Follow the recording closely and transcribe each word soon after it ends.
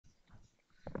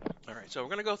All right, so we're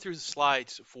going to go through the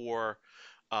slides for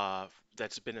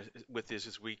that's been with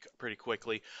this week pretty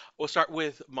quickly. We'll start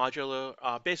with modular.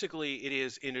 Basically, it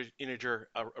is integer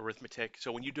arithmetic.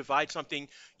 So when you divide something,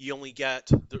 you only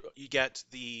get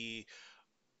the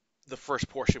first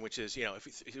portion, which is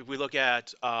if we look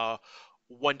at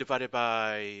one divided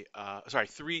by sorry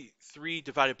three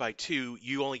divided by two,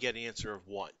 you only get an answer of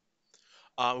one.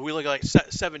 We look at like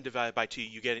seven divided by two,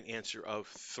 you get an answer of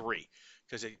three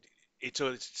because so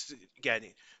it's again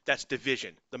that's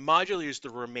division. The modular is the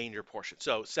remainder portion.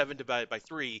 So seven divided by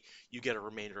three, you get a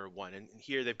remainder of one. And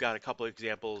here they've got a couple of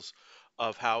examples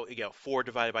of how four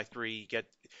divided by three, you get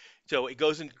so it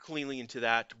goes in cleanly into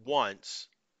that once,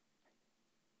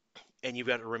 and you've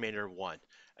got a remainder of one.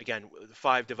 Again,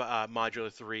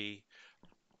 modular three,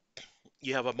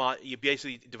 you have you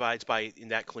basically divides by in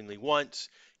that cleanly once,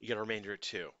 you get a remainder of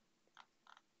two.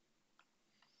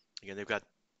 Again, they've got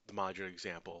the modular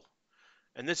example.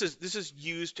 And this is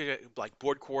used to like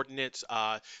board coordinates.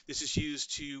 This is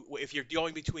used to if you're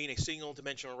going between a single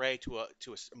dimensional array to a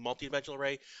multi-dimensional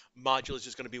array, module is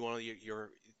just going to be one of your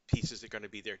pieces that are going to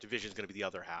be there. Division is going to be the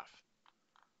other half.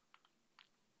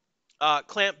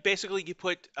 Clamp, basically you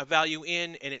put a value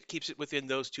in and it keeps it within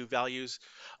those two values.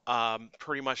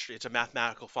 Pretty much it's a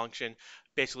mathematical function.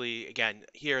 Basically, again,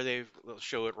 here they'll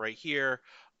show it right here.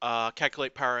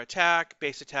 Calculate power attack,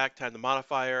 base attack time the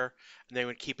modifier, and they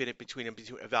would keep it between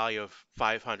a value of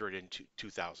 500 and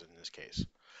 2000 in this case.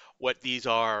 What these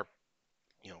are,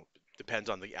 depends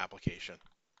on the application.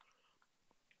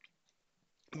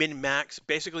 Min max,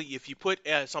 basically if you put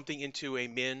something into a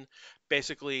min,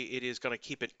 basically it is going to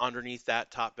keep it underneath that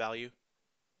top value.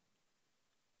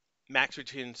 Max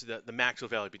returns the maximum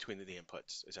value between the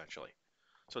inputs, essentially.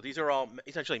 So these are all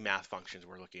essentially math functions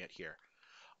we're looking at here.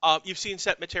 You've seen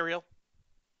set material.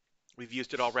 We've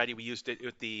used it already. We used it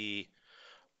with the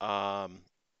um,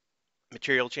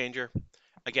 material changer.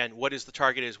 Again, what is the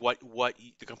target is what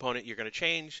the component you're going to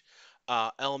change.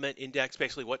 Element index,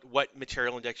 basically what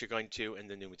material index you're going to, and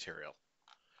the new material.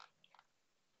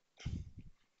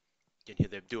 And here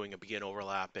they're doing a begin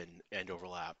overlap and end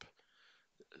overlap,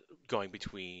 going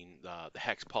between the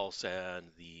hex pulse and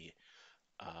the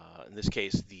in this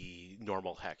case, the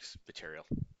normal hex material.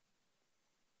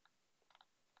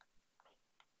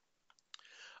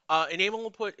 Enable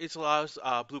input allows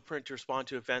Blueprint to respond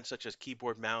to events such as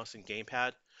keyboard, mouse, and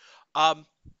gamepad. Um,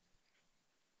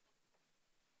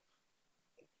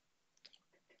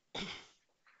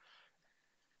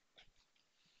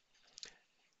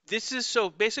 this is so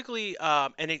basically,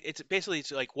 and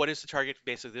it's like what is the target?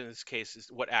 Basically, in this case, is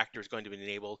what actor is going to be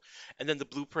enabled, and then the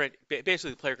blueprint,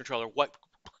 basically the player controller. What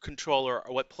controller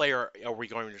or what player are we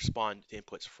going to respond to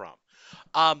inputs from?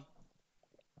 Um,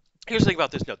 Here's the thing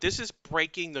about this note. This is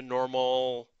breaking the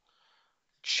normal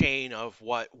chain of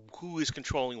who is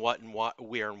controlling what and what,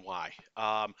 where and why,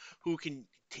 who can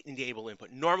enable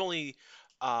input. Normally,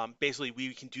 basically,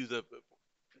 we can do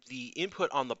the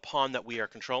input on the pawn that we are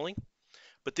controlling,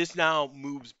 but this now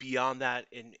moves beyond that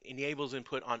and enables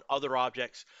input on other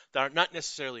objects that are not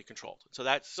necessarily controlled. So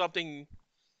that's something.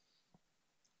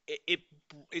 It, it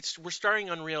it's we're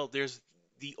starting Unreal. There's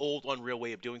the old Unreal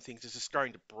way of doing things. This is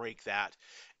starting to break that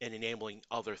and enabling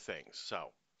other things. So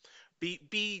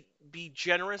be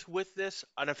generous with this.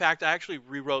 And in fact, I actually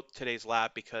rewrote today's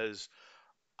lab because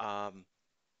um,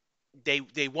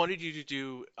 they wanted you to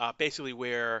do basically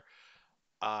where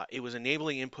it was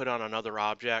enabling input on another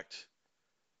object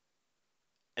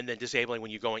and then disabling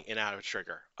when you're going in and out of a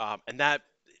trigger. And that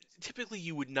typically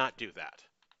you would not do that.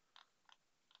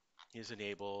 Is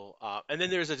enable, and then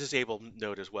there's a disable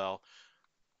node as well.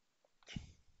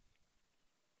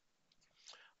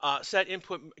 Set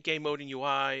input game mode and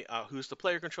UI. Who's the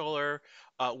player controller?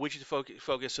 Which is the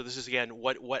focus. So this is again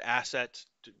what assets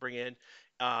to bring in.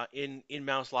 In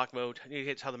mouse lock mode.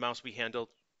 It's how the mouse will be handled.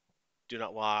 Do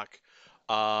not lock.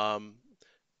 Um,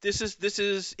 this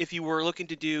is if you were looking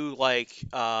to do like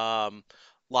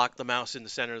lock the mouse in the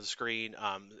center of the screen,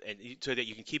 so that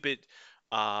you can keep it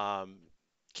um,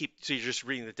 so you're just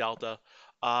reading the delta.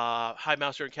 Hide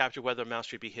mouse during capture, whether mouse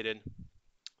should be hidden.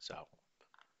 So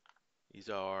these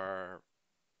are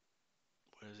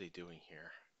what is he doing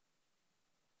here?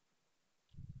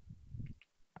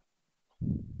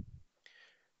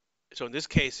 So in this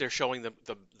case, they're showing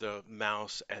the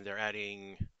mouse and they're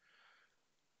adding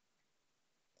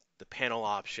the panel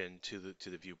option to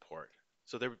the viewport.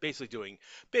 So they're basically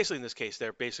in this case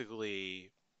they're basically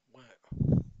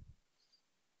what?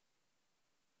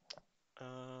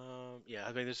 Yeah,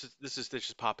 I mean this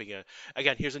is popping in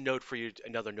again. Here's a note for you,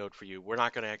 another note for you. We're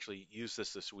not going to actually use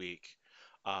this week.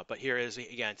 But here is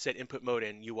again set input mode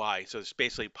and UI, so it's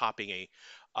basically popping a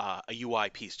UI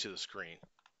piece to the screen.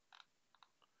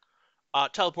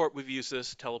 Teleport, we've used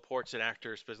this. Teleports an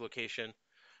actor specific location.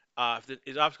 If it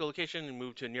is obstacle location,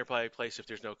 move to a nearby place if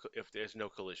there's no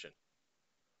collision.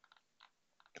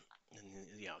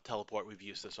 And, teleport, we've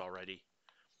used this already.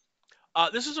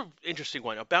 This is an interesting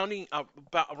one. A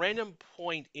random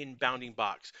point in bounding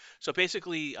box. So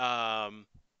basically,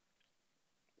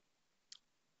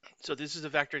 so this is a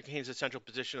vector that contains the central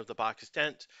position of the box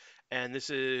extent, and this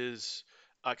is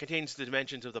contains the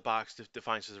dimensions of the box that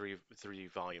defines the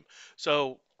 3D volume.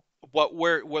 So what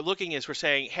we're looking is we're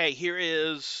saying, hey, here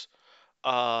is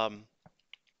um,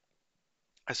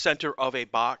 a center of a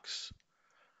box,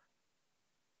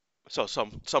 so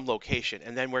some location,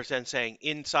 and then we're then saying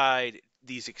inside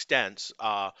these extents,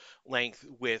 length,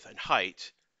 width, and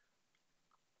height,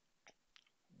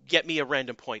 get me a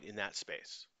random point in that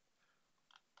space.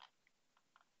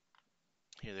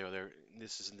 Here, there.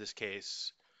 This is in this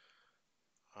case,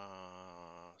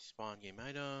 spawn game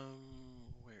item.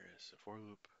 Where is the for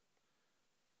loop?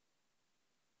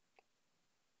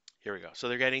 Here we go. So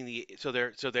they're getting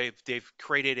they've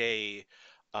created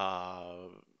uh,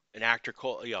 an actor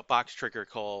called box trigger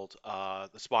called the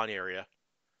spawn area.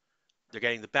 They're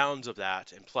getting the bounds of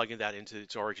that and plugging that into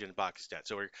its origin box stat.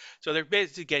 So they're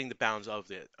basically getting the bounds of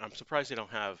it. I'm surprised they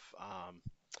don't have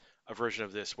a version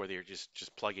of this where they're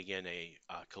just plugging in a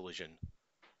collision,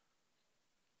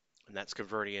 and that's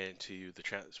converting it into the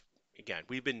trans. Again,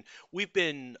 we've been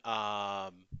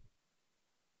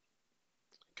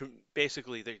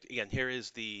basically again here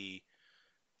is the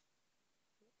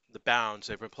bounds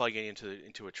they've been plugging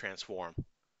into a transform.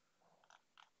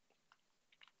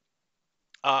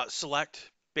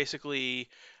 Select basically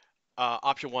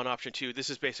option one, option two. This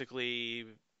is basically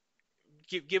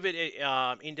give it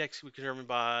a index we determined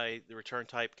by the return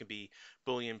type can be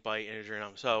Boolean, byte, integer.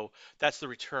 So that's the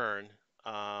return.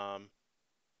 Um,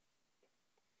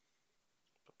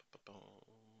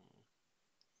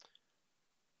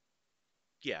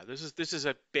 yeah, this is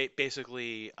a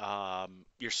basically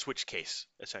your switch case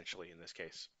essentially in this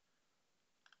case.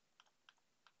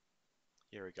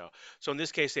 Here we go. So in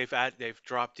this case, they've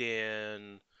dropped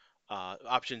in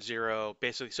option zero,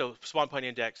 basically. So spawn point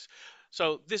index.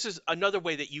 So this is another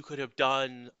way that you could have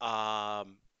done.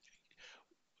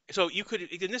 So you could,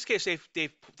 in this case,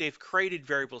 they've created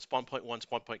variables spawn point one,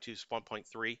 spawn point two, spawn point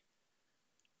three,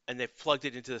 and they've plugged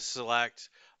it into the select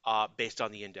based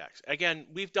on the index. Again,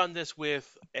 we've done this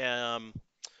with an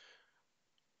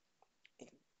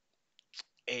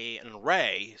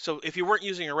array. So if you weren't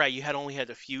using an array, you only had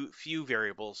a few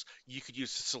variables. You could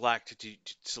use select to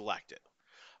select it.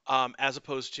 As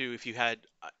opposed to if you had,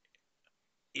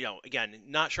 again,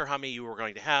 not sure how many you were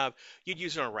going to have, you'd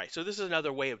use an array. So this is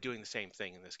another way of doing the same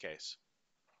thing in this case.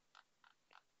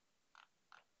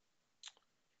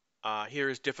 Here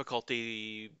is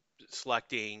difficulty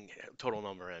selecting total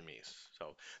number of enemies.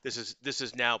 So this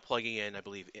is now plugging in, I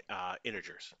believe,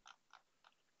 integers.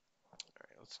 All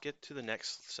right, let's get to the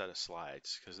next set of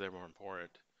slides because they're more important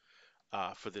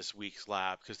for this week's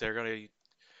lab because they're going to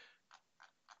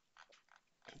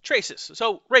traces.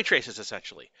 So ray traces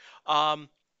essentially.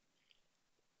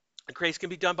 Trace can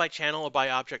be done by channel or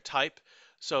by object type.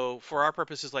 So for our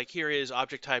purposes, like here is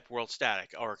object type world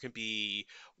static, or it can be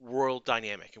world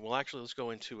dynamic. And let's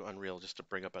go into Unreal just to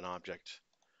bring up an object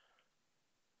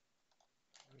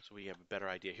so we have a better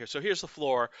idea here. So here's the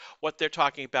floor. What they're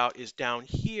talking about is down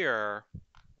here.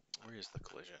 Where is the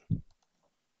collision?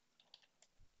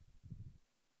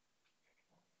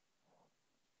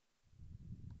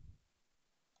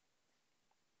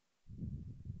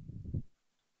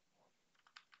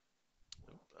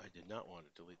 Nope, I did not want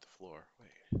to delete the floor. Wait.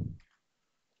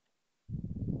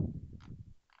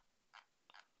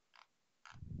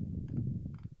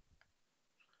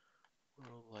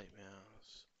 World light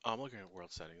mouse. Oh, I'm looking at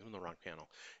world settings. I'm in the wrong panel.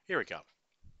 Here we go.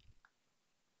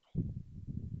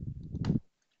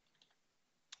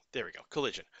 There we go.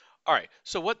 Collision. All right.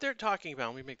 So what they're talking about,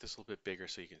 let me make this a little bit bigger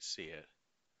so you can see it,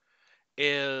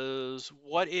 is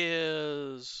what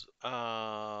is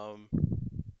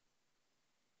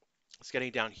it's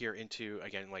getting down here into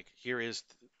again like here is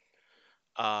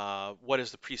what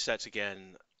is the presets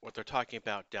again. What they're talking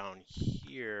about down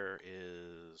here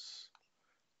is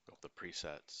the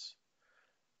presets.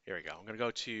 Here we go. I'm going to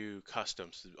go to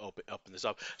customs to open this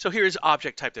up. So here's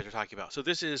object type that they're talking about. So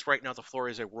this is right now the floor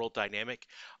is a world dynamic.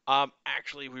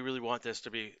 Actually, we really want this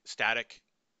to be static.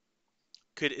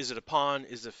 Is it a pawn?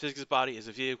 Is it a physics body? Is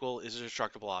it a vehicle? Is it a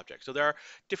destructible object? So there are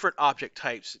different object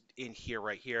types in here,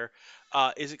 right here.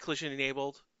 Is it collision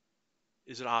enabled?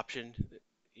 Is it an option?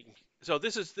 So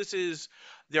this is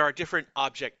there are different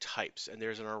object types, and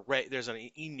there's an array. There's an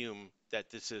enum that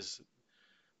this is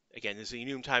again. This is the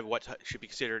enum type. What should be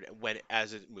considered when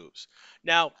as it moves.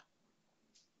 Now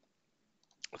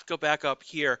let's go back up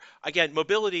here. Again,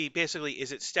 mobility basically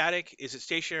is it static? Is it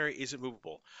stationary? Is it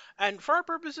movable? And for our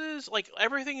purposes, like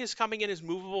everything is coming in as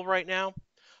movable right now.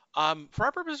 For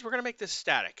our purposes, we're going to make this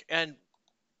static, and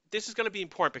this is going to be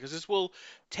important because this will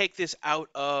take this out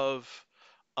of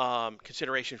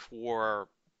consideration for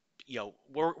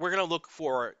we're going to look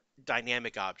for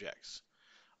dynamic objects.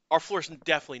 Our floor is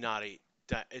definitely not a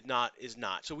not is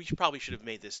not. So we should have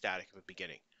made this static at the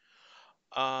beginning.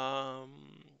 Um,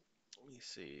 Let me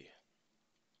see.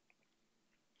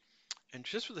 And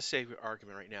just for the sake of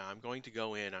argument right now, I'm going to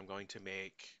go in. I'm going to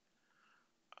make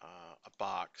a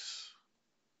box.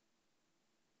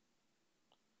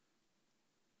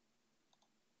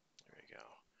 There we go.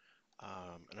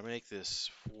 And I'm going to make this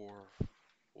 4,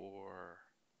 4.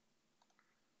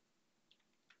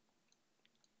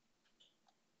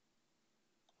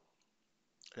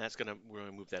 And we're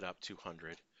going to move that up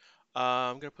 200.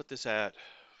 I'm going to put this at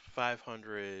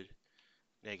 500,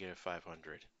 negative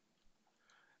 500,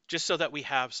 just so that we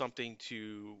have something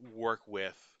to work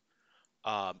with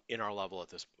in our level at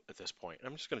this point.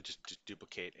 I'm just going to just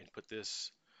duplicate and put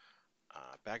this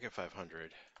back at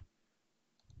 500,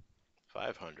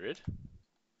 500,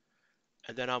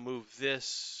 and then I'll move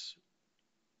this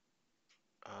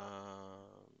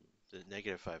the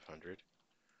negative 500,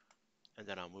 and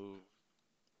then I'll move.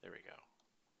 There we go.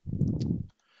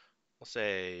 I'll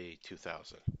say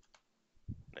 2,000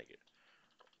 negative.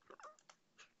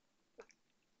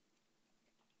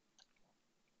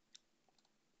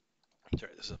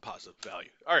 Sorry, this is a positive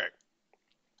value. All right.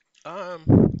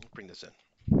 Bring this in.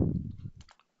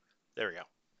 There we go.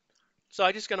 So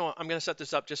I'm gonna set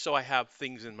this up just so I have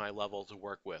things in my level to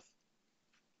work with,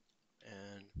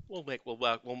 and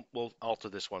we'll alter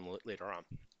this one later on.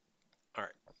 All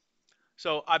right.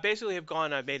 So I basically have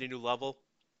I've made a new level,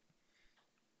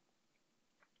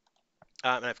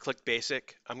 and I've clicked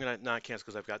basic. I'm gonna not cancel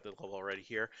because I've got the level already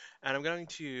here, and I'm going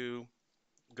to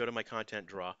go to my content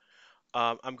draw.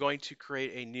 I'm going to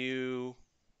create a new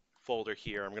folder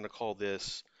here. I'm gonna call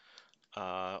this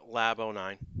Lab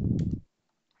 09.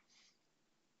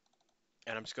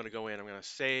 And I'm just going to go in. I'm going to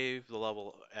save the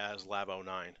level as Lab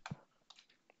 09.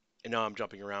 And now I'm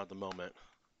jumping around at the moment.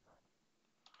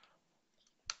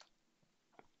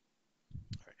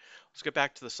 All right, let's get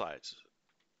back to the slides.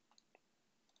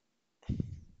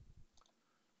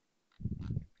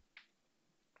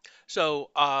 So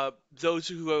those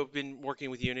who have been working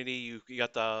with Unity, you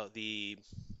got the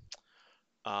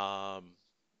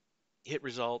hit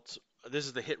results. This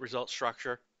is the hit result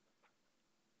structure.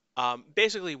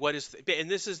 Basically,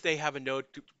 and this is they have a node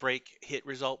to break hit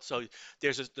result. So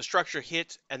there's the structure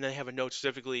hit, and then they have a node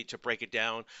specifically to break it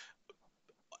down.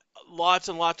 Lots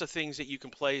and lots of things that you can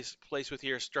place with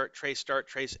here. Start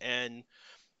trace, end,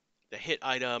 the hit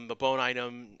item, the bone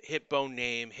item, hit bone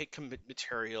name, hit commit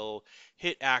material,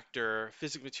 hit actor,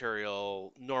 physical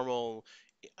material, normal,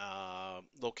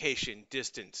 location,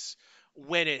 distance,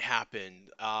 when it happened,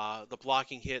 the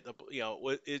blocking hit,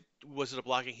 was it a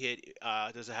blocking hit?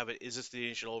 Does it have it? Is this the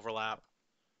initial overlap?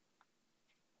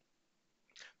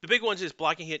 The big ones is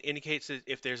blocking hit indicates that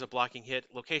if there's a blocking hit.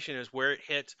 Location is where it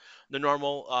hit. The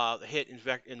normal, the hit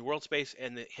in world space,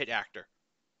 and the hit actor.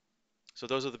 So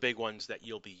those are the big ones that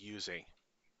you'll be using.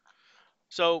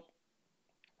 So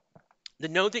the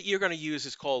node that you're going to use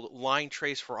is called line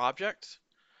trace for objects.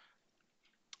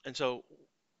 And so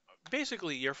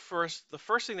basically the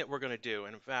first thing that we're going to do,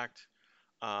 and in fact,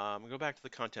 I'm going to go back to the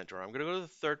content drawer. I'm going to go to the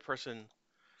third person.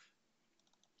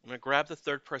 I'm going to grab the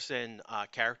third person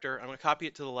character. I'm going to copy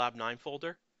it to the Lab 9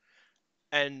 folder.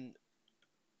 And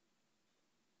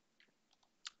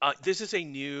this is a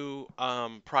new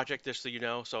project, just so you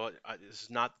know. So this is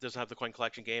not doesn't have the coin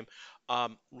collection game.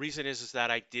 Reason is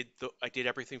that I did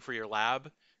everything for your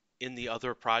lab in the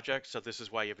other project, so this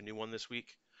is why you have a new one this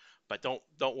week. But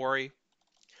don't worry.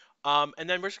 And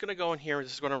then we're just gonna go in here and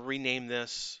just gonna rename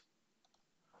this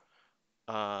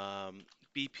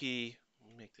BP.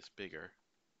 Let me make this bigger.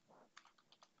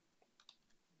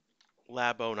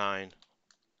 Lab 09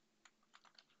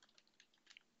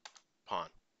 pawn.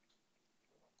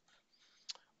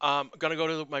 I'm gonna go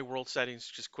to my world settings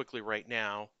just quickly right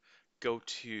now. Go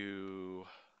to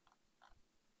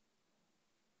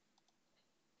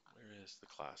where is the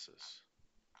classes?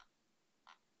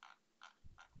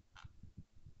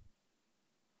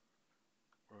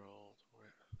 World.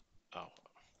 Oh,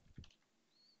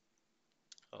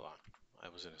 hold on. I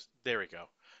was there we go.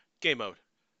 Game mode.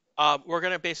 We're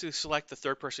gonna basically select the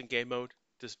third person game mode.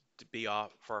 to be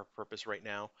off for our purpose right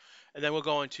now. And then we'll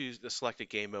go into the selected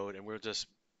game mode, and we'll just,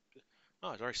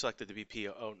 oh, it's already selected the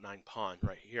BP09 pawn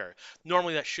right here.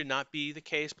 Normally that should not be the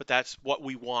case, but that's what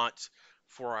we want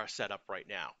for our setup right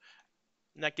now.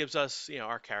 And that gives us,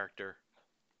 our character.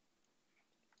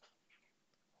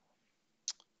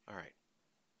 All right.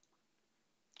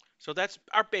 So that's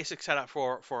our basic setup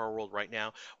for our world right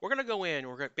now. We're going to go in,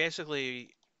 we're basically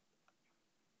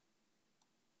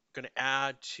going to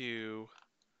add to,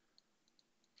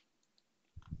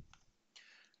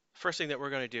 first thing that we're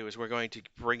going to do is we're going to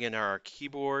bring in our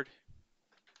keyboard.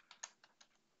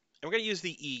 And we're going to use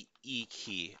the E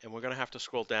key, and we're going to have to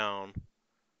scroll down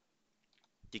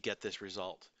to get this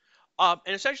result. And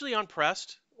essentially on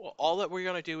pressed, well, all that we're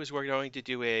going to do is we're going to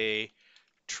do a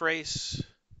trace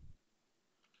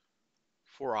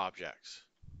for objects.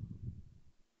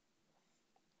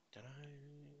 Did I?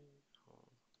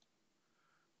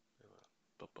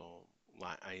 Boom.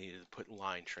 I need to put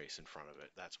line trace in front of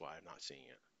it. That's why I'm not seeing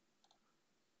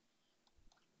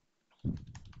it.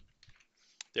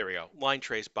 There we go. Line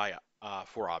trace by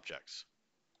for objects.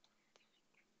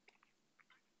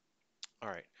 All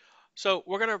right. So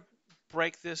we're going to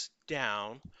break this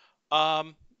down.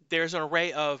 There's an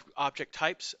array of object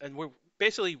types, and we're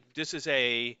basically, this is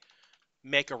a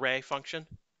make array function.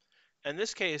 In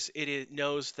this case, it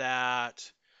knows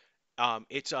that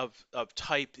it's of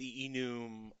type the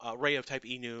enum, array of type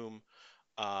enum,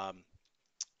 um,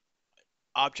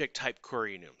 object type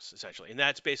query enums, essentially. And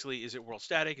that's basically, is it world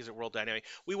static? Is it world dynamic?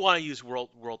 We want to use world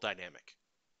dynamic.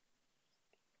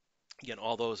 Again,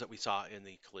 all those that we saw in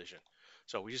the collision.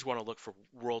 So we just want to look for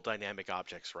world dynamic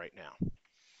objects right now.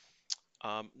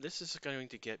 This is going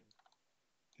to get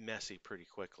messy pretty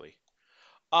quickly.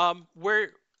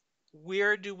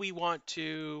 Where do we want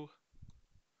to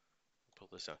pull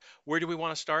this out? Where do we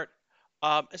want to start?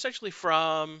 Essentially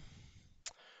from,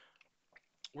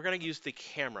 we're going to use the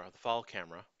camera, the follow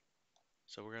camera.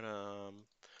 So we're going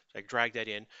to drag that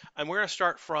in, and we're going to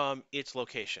start from its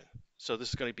location. So this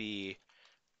is going to be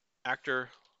actor,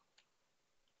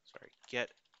 get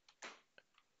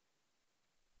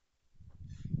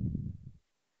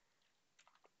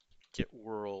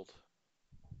world,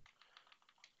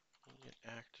 get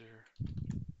actor.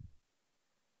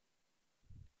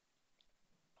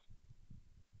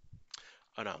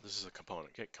 Oh no, this is a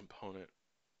component. Get component.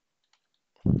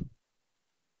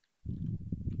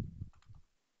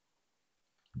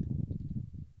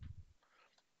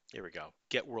 Here we go.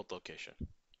 Get world location.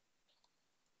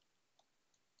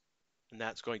 And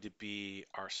that's going to be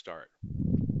our start.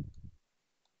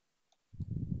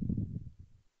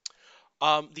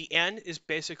 The N is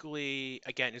basically,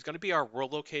 again, is going to be our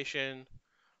world location.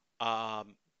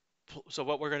 So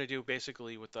what we're going to do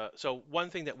basically with so one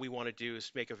thing that we want to do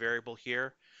is make a variable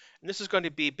here. And this is going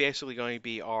to be basically going to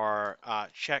be our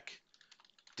check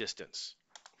distance.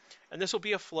 And this will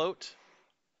be a float.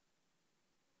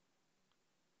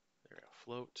 There we go,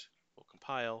 float. We'll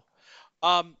compile.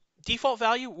 Default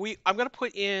value, I'm going to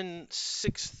put in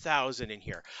 6,000 in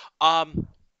here.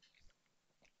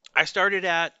 I started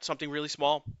at something really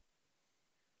small.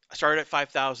 I started at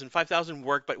 5,000. 5,000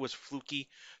 worked, but it was fluky.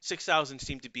 6,000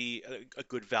 seemed to be a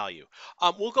good value.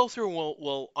 We'll go through and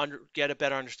we'll get a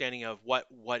better understanding of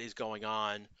what is going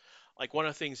on. Like one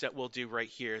of the things that we'll do right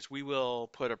here is we will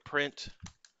put a print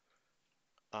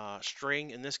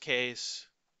string, in this case,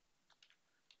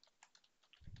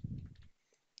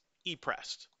 E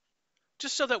pressed,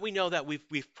 just so that we know that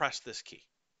we've pressed this key.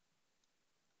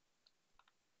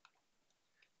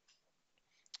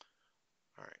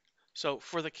 All right. So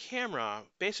for the camera,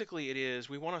 basically it is,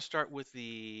 we want to start with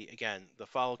again, the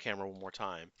follow camera one more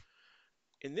time.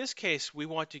 In this case, we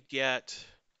want to get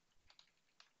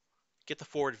the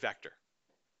forward vector.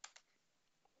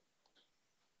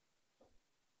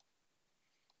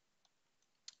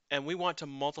 And we want to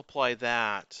multiply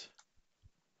that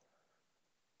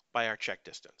by our check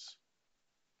distance.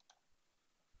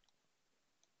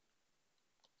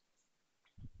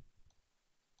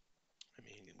 I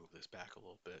mean, move this back a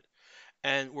little bit.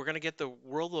 And we're going to get the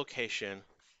world location,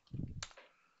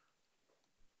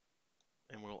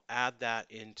 and we'll add that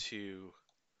into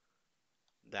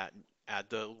that.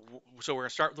 So we're going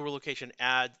to start with the world location,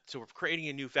 so we're creating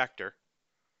a new vector.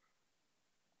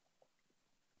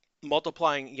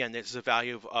 Multiplying, again, this is a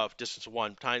value of distance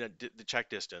 1 times the check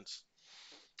distance.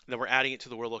 And then we're adding it to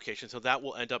the world location, so that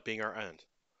will end up being our end.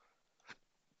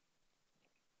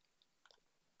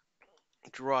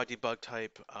 Draw debug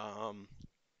type.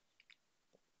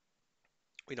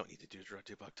 We don't need to do draw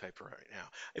debug type right now.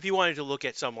 If you wanted to look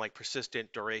at some like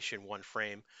persistent duration 1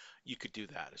 frame, you could do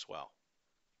that as well.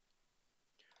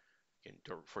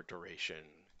 For duration,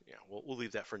 Yeah, we'll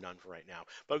leave that for none for right now.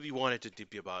 But if you wanted to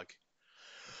debug,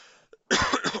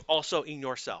 also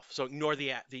ignore self. So ignore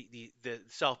the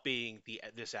self being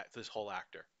this whole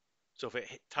actor. So if it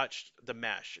touched the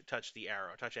mesh, touched the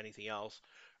arrow, touched anything else,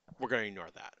 we're going to ignore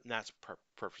that, and that's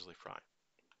perfectly fine.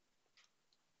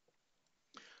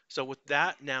 So with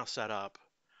that now set up,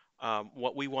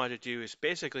 what we want to do is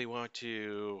basically want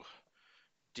to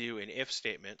do an if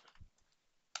statement.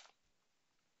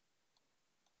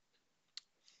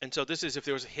 And so this is if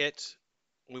there was a hit,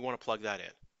 we want to plug that in.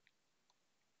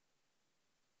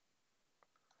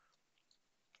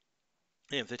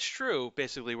 And if it's true,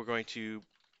 basically we're going to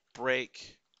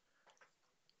break.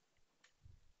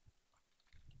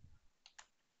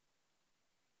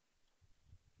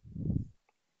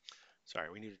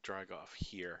 Sorry, we need to drag off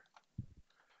here.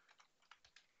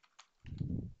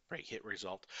 Break hit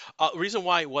result. Reason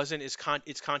why it wasn't is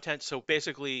its content. So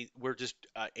basically, we're just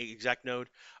exec node.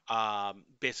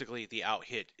 Basically, the out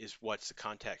hit is what's the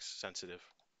context sensitive.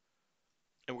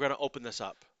 And we're going to open this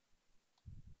up.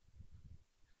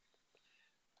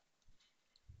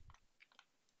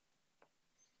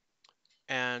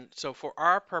 And so for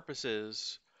our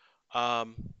purposes,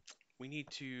 um, we need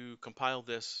to compile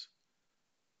this.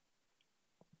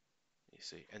 Let me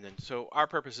see. And then so our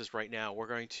purposes right now, we're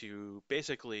going to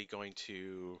basically we're going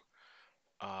to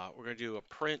do a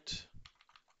print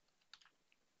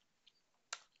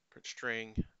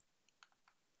string,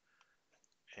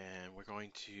 and we're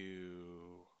going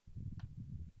to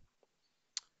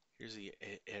here's the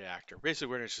hit actor. Basically,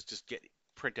 we're going to just get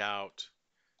print out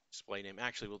display name.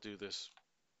 Actually, we'll do this.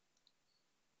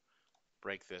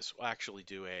 Break this. We'll actually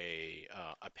do a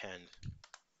append.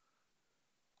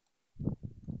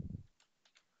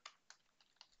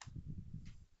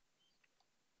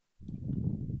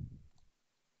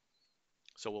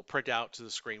 So we'll print out to the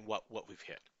screen what we've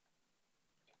hit.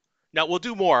 Now we'll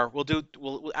do more.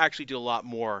 We'll actually do a lot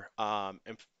more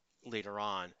later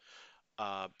on.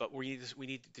 But we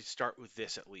need to start with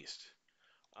this at least.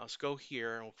 Let's go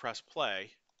here and we'll press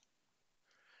play.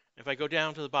 If I go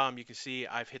down to the bottom, you can see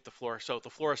I've hit the floor. So the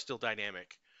floor is still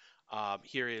dynamic.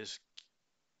 Here is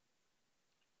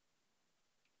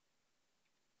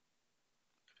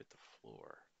hit the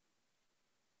floor.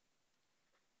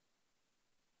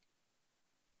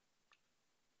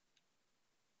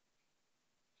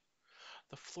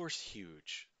 The floor's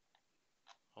huge.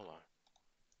 Hold on.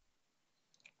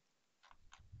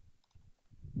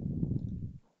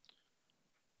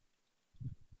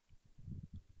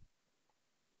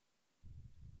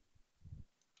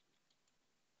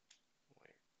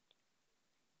 Wait.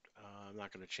 I'm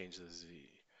not going to change the Z,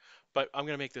 but I'm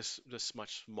going to make this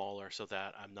much smaller so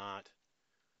that I'm not.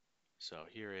 So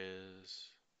here is.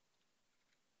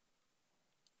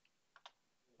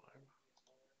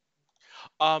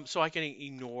 So I can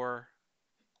ignore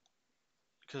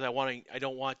because I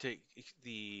don't want to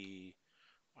the.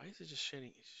 Why is it just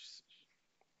shading?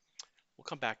 We'll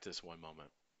come back to this one moment.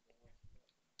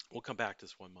 We'll come back to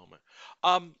this one moment.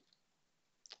 Um,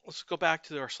 let's go back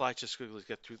to our slides just quickly to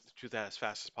get through that as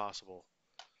fast as possible.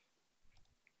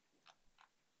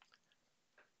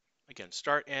 Again,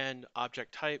 start and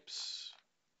object types.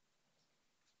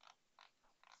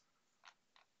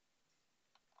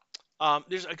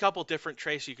 There's a couple different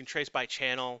traces. You can trace by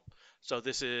channel. So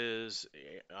this is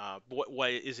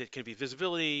what is it? Can be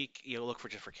visibility. Look for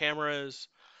different cameras.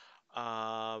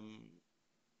 Um,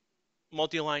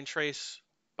 multi-line trace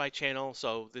by channel.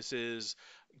 So this is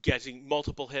getting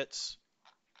multiple hits.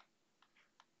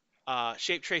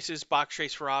 Shape traces, box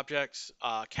trace for objects,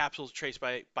 capsules trace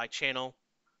by channel.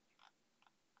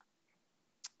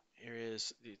 Here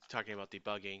is talking about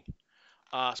debugging.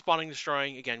 Spawning,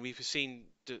 destroying. Again, we've seen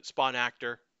the spawn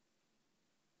actor.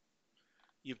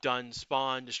 You've done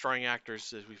spawn, destroying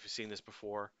actors, as we've seen this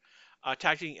before.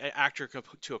 Attaching an actor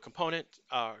to a component.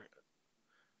 So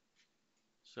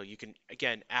you can,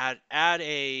 again, add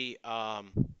a,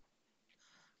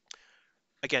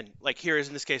 again, like here is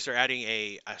in this case, they're adding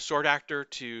a sword actor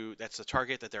to, that's the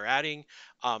target that they're adding.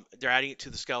 They're adding it to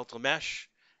the skeletal mesh.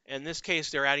 In this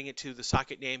case, they're adding it to the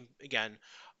socket name again.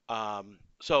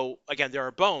 So again, there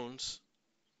are bones,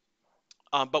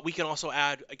 but we can also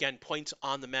add, again, points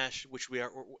on the mesh, which we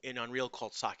are in Unreal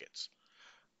called sockets.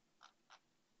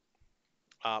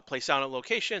 Place sound and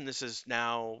location. This is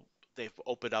now, they've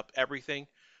opened up everything.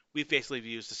 We've basically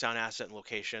used the sound asset and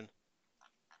location.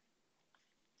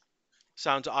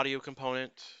 Sound to audio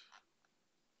component.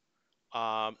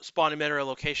 Spawn emitter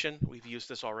location. We've used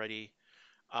this already.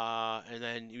 And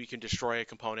then we can destroy a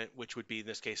component, which would be in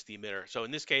this case the emitter. So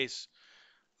in this case,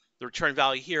 The return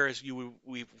value here is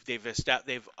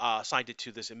they've assigned it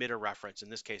to this emitter reference. In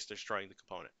this case, they're storing the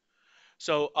component.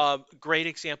 So great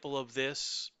example of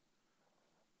this.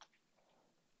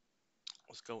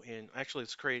 Let's go in. Actually,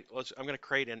 I'm going to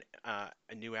create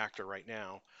a new actor right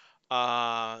now.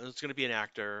 It's going to be an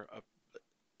actor, a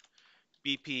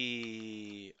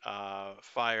BP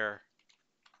fire.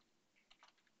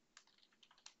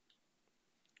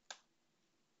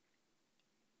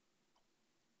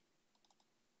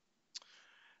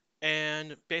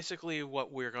 And basically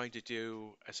what we're going to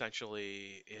do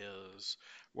essentially is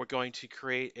we're going to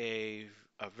create a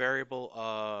variable.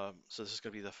 So this is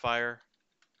going to be the fire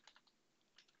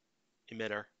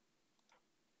emitter.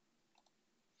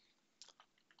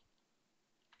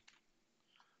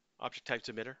 Object types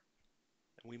emitter.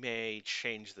 And we may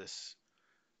change this.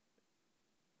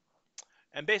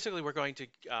 And basically we're going to,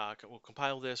 we'll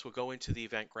compile this, we'll go into the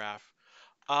event graph.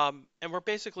 And we're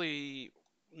basically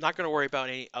not going to worry about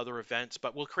any other events,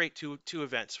 but we'll create two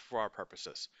events for our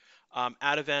purposes.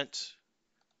 Add event,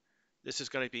 this is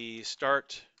going to be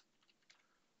start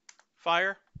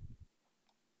fire.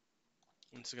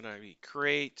 This is going to be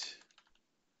create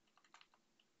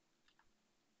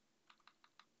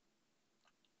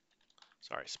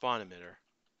spawn emitter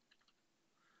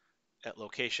at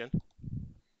location.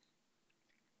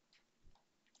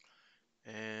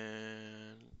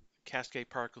 And cascade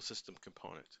particle system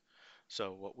component.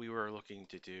 So what we were looking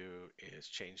to do is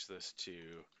change this to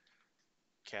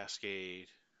cascade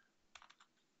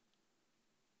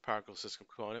particle system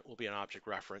component will be an object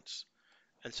reference.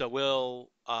 And so we'll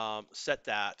set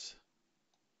that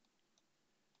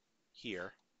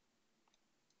here.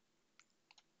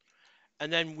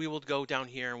 And then we will go down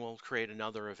here and we'll create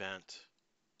another event.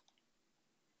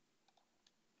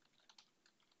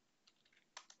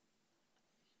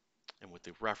 And with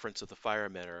the reference of the fire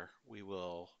emitter, we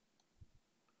will,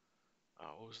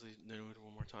 what was the node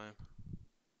one more time?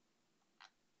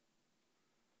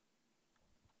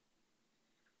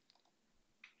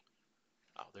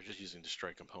 Oh, they're just using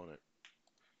destroy component.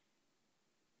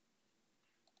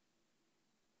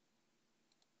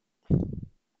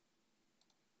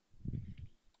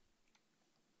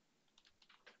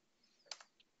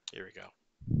 Here we go.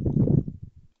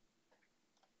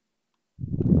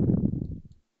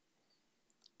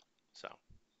 So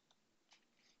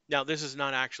now this is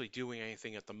not actually doing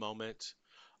anything at the moment,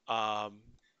 but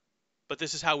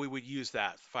this is how we would use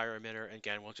that fire emitter.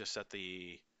 Again, we'll just set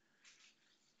the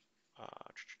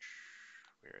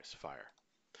where is fire?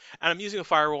 And I'm using a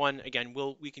fire one. Again,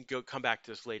 we can come back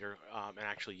to this later and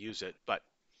actually use it, but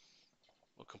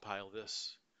we'll compile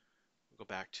this. We'll go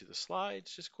back to the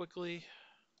slides just quickly.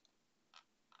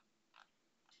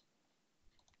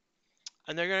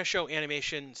 And they're going to show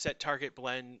animation set target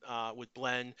blend with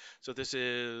blend. So this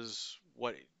is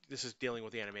dealing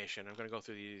with the animation. I'm going to go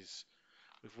through these.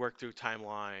 We've worked through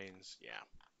timelines. Yeah.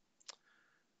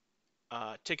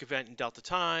 Tick event in delta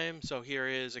time. So here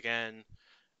is again.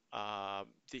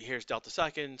 Here's delta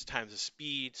seconds times the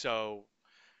speed. So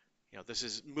this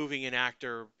is moving an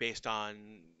actor based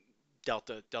on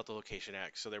delta location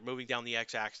x. So they're moving down the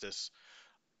x-axis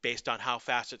based on how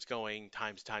fast it's going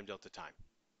times time delta time.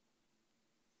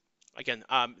 Again,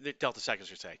 the delta seconds,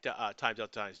 I should say. Time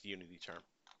delta time is the unity term.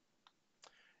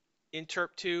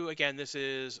 Interp2, again, this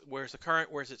is where's the current,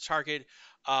 where's its target,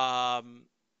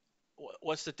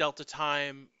 what's the delta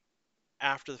time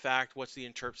after the fact, what's the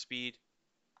interp speed.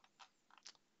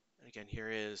 And again, here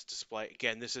is display.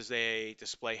 Again, this is a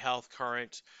display health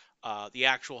current, the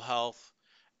actual health,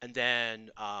 and then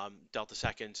delta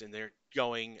seconds, and they're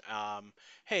going,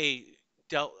 hey,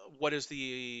 what is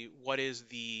the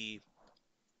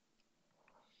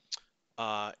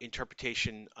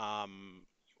interpretation,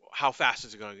 how fast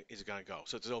is it going to go?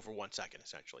 So it's over 1 second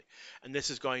essentially, and this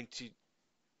is going to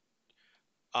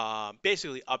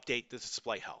basically update the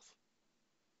display health.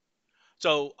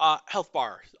 So health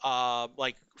bar,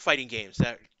 like fighting games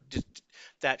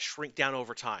that shrink down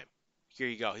over time. Here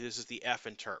you go. This is the F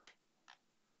interp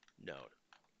node.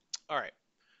 All right.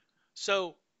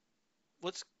 So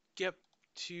let's get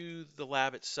to the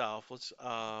lab itself. Let's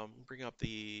bring up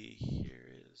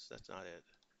that's not it.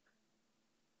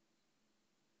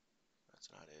 That's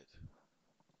not it.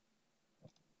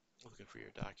 Looking for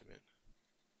your document.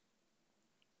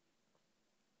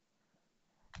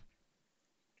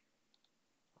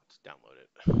 Let's download it.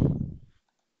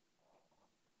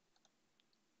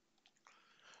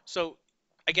 So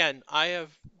again, I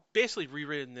have basically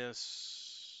rewritten this.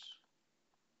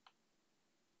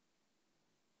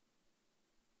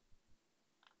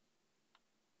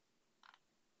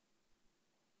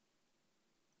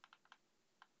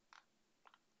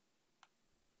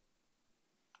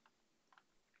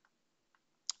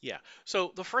 Yeah.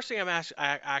 So the first thing I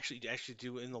actually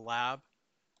do in the lab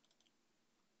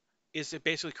is to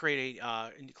basically create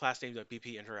a class named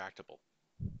BP Interactable.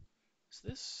 Is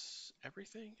this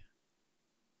everything?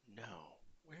 No.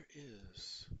 Where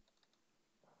is?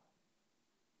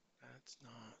 That's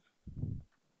not.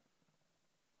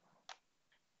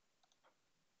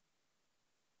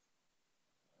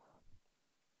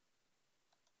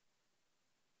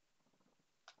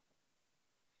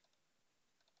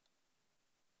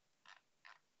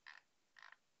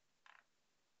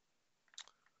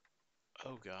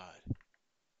 Oh God.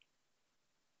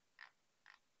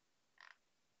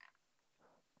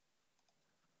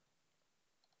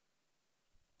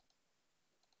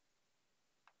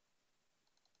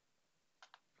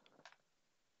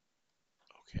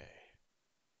 Okay.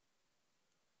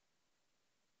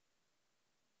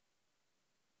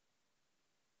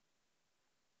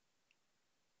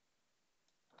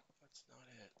 That's not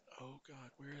it. Oh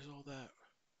God. Where is all that?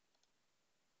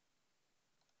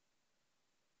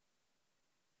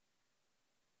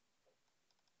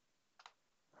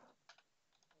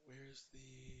 Where's the?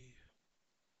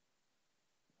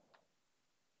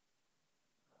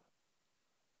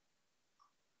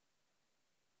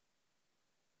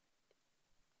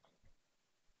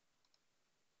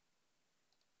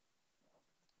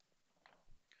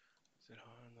 Is it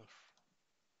on the?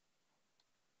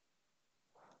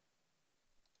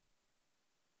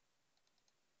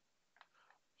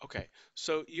 Okay.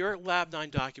 So your Lab 9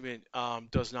 document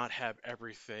does not have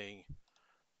everything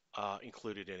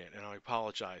included in it, and I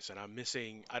apologize. And I'm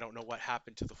missing. I don't know what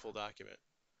happened to the full document.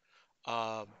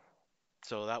 Um,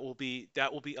 so that will be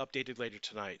updated later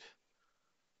tonight.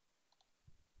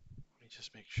 Let me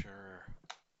just make sure.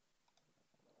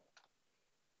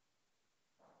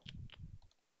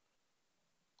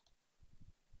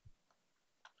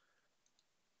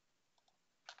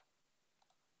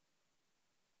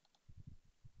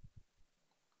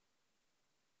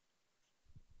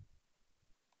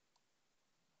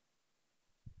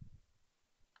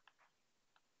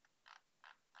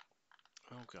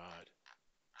 Oh God.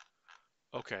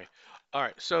 Okay. All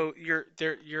right. So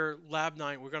your Lab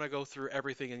 9. We're gonna go through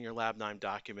everything in your Lab 9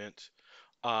 document,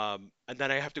 and then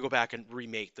I have to go back and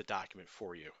remake the document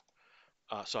for you.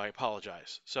 So I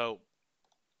apologize. So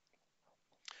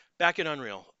back in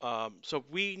Unreal. So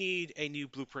we need a new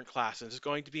blueprint class, and it's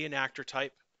going to be an actor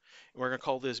type. And we're going to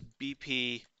call this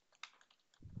BP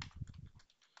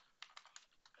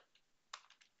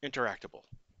Interactable.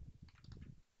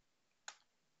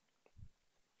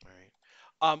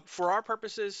 All right. For our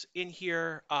purposes in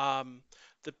here,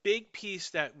 the big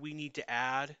piece that we need to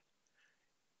add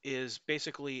is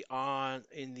basically on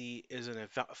in the is in a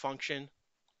function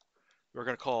we're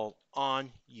going to call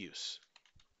on use.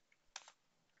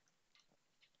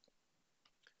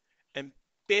 And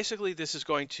basically this is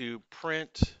going to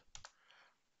print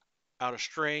out a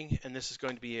string, and this is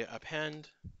going to be append.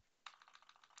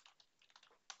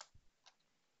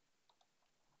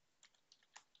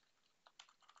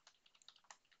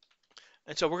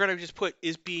 And so we're going to just put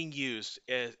is being used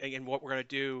as, and what we're going to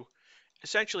do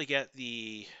essentially get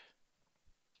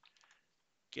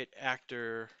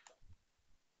actor.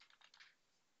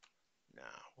 Nah,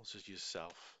 we'll just use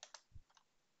self.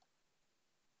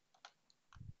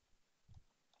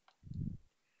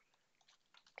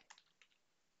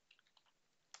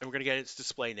 And we're going to get its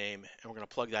display name, and we're going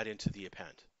to plug that into the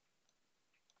append.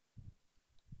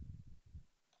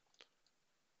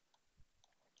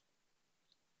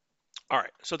 All right,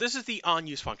 so this is the on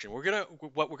use function.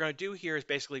 What we're gonna do here is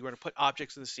basically we're gonna put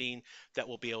objects in the scene that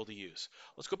we'll be able to use.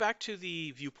 Let's go back to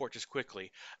the viewport just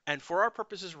quickly. And for our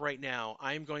purposes right now,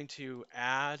 I'm going to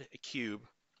add a cube.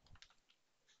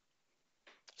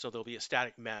 So there'll be a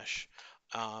static mesh.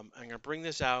 I'm gonna bring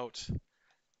this out,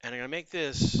 and I'm gonna make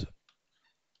this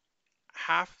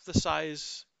half the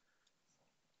size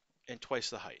and twice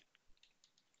the height.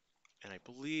 And I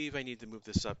believe I need to move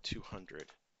this up 200.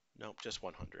 Nope, just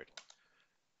 100.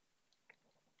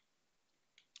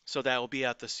 So that will be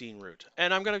at the scene root.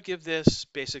 And I'm going to give this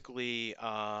basically,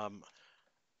 oh,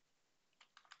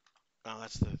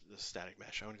 that's the static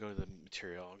mesh. I'm going to go to the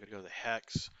material. I'm going to go to the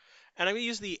hex. And I'm going to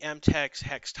use the mtex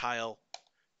hex tile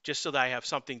just so that I have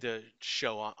something to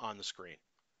show on the screen.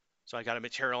 So I got a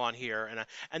material on here.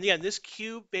 And again, this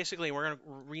cube, basically, we're going to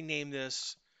rename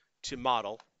this to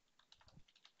model.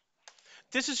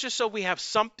 This is just so we have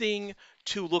something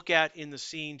to look at in the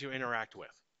scene to interact with.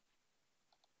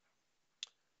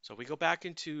 So we go back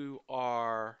into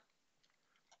our,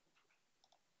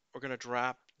 we're going to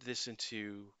drop this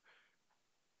into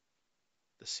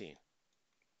the scene.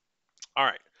 All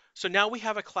right, so now we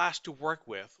have a class to work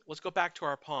with. Let's go back to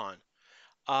our pawn.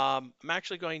 I'm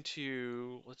actually going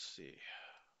to, let's see, I'm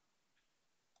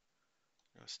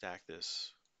going to stack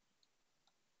this.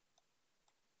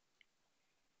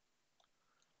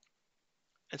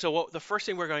 And so what the first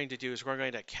thing we're going to do is we're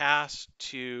going to cast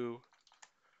to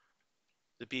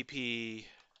the BP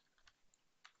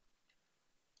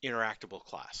Interactable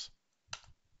class.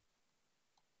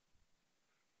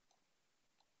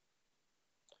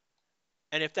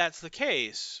 And if that's the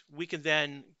case, we can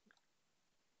then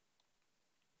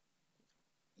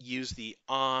use the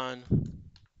on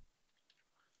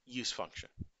use function.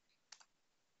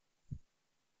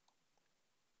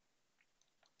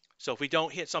 So if we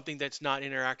don't hit something that's not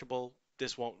interactable,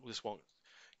 this won't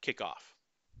kick off.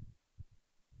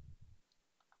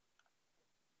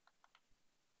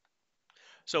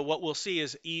 So what we'll see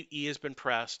is E has been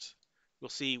pressed. We'll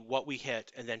see what we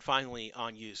hit, and then finally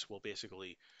on use, we'll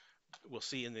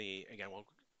see in the again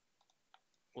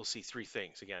we'll see three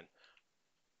things again.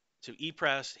 So E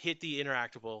press, hit the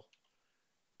interactable,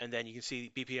 and then you can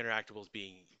see BP interactable is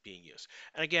being used.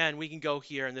 And again, we can go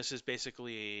here, and this is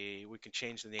basically we can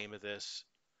change the name of this.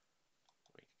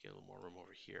 We can get a little more room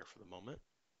over here for the moment.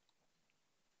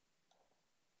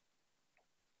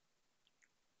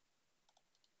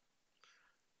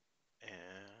 And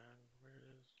where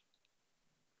is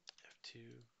F2?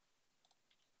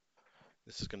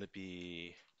 This is going to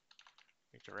be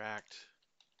interact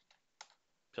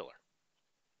pillar.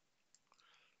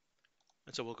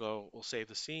 And so we'll save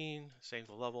the scene, save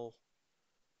the level,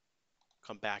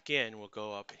 come back in, we'll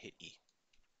go up and hit E.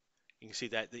 You can see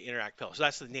that the interact pillar. So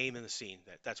that's the name in the scene.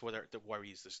 That's where we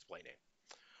use the display name.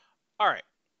 All right.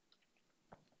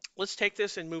 Let's take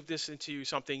this and move this into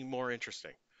something more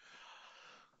interesting.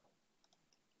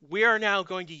 We are now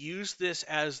going to use this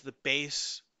as the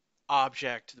base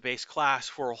object, the base class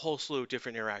for a whole slew of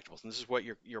different interactables. And this is what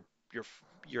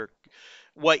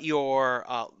your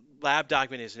lab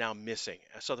document is now missing.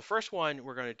 So the first one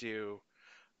we're going to do,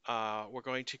 we're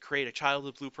going to create a child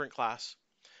of the blueprint class,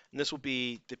 and this will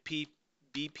be the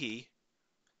BP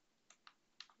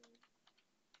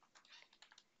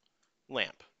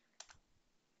lamp.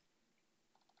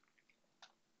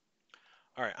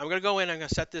 All right, I'm going to go in, I'm going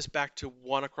to set this back to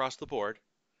 1 across the board.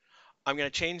 I'm going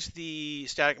to change the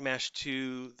static mesh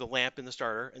to the lamp in the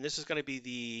starter, and this is going to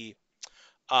be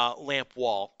the lamp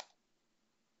wall.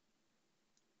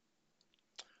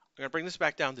 I'm going to bring this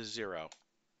back down to 0.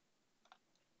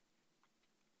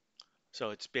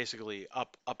 So it's basically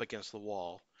up against the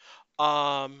wall.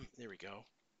 There we go.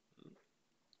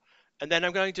 And then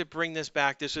I'm going to bring this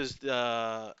back. This is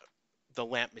the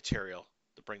lamp material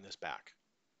to bring this back.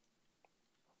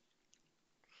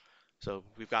 So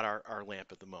we've got our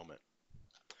lamp at the moment.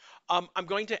 I'm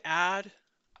going to add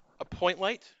a point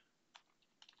light.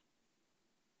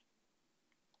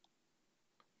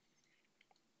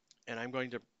 And I'm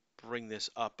going to bring this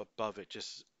up above it and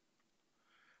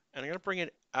I'm going to bring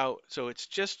it out so it's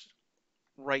just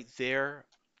right there.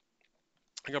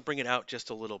 I'm going to bring it out just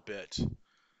a little bit.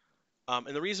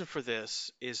 And the reason for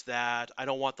this is that I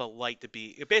don't want the light to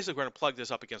be, basically we're going to plug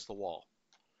this up against the wall.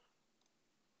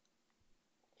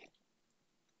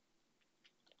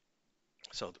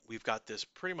 So we've got this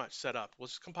pretty much set up.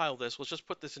 Let's compile this. Let's just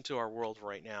put this into our world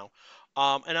right now.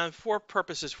 And for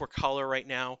purposes for color right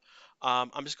now,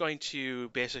 I'm just going to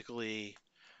basically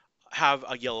have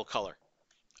a yellow color,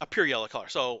 a pure yellow color.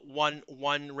 So one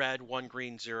red, 1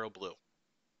 green, 0 blue. All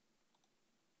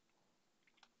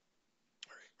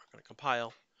right, we're going to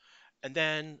compile. And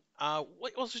then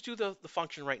let's just do the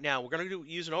function right now. We're going to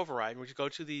use an override. We're going to go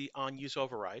to the on use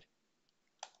override.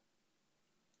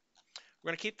 We're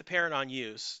going to keep the parent on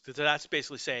use, because that's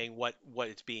basically saying what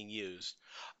it's being used.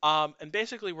 And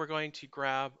basically, we're going to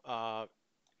grab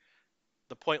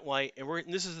the point light,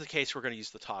 and this is the case we're going to use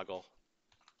the toggle.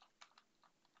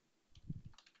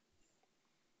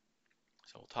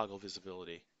 So we'll toggle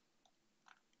visibility.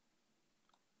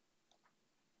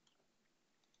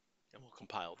 And we'll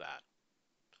compile that.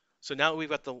 So now that we've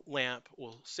got the lamp,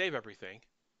 we'll save everything.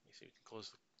 You see, we can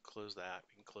close that.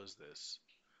 We can close this.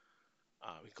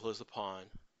 We can close the pawn.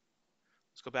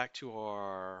 Let's go back to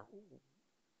our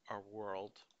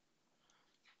world.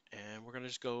 And we're going to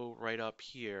just go right up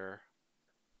here.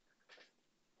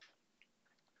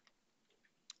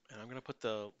 And I'm going to put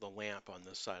the lamp on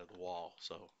this side of the wall.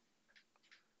 So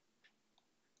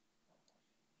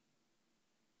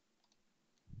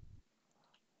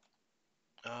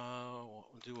we'll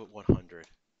do it 100.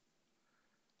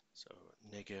 So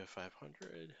negative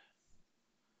 500.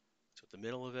 So at the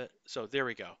middle of it. So there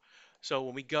we go. So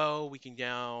when we go, we can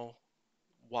now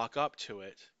walk up to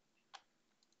it.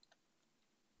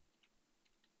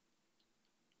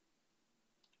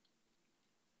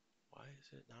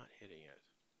 is it not hitting it?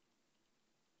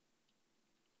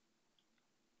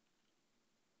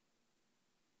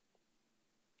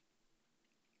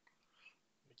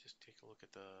 Let me just take a look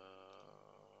at the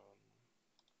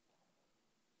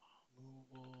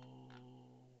movable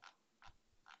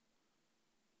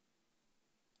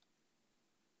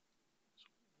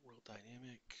world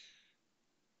dynamic.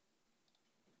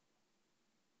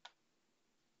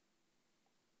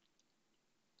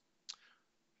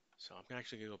 So I'm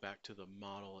actually going to go back to the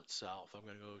model itself. I'm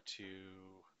going to go to,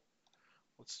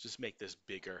 let's just make this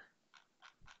bigger.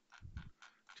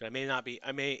 So it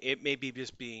may be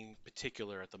just being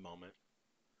particular at the moment.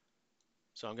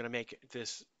 So I'm going to make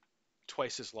this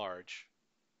twice as large.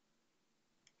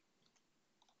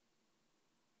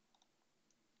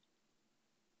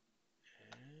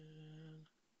 And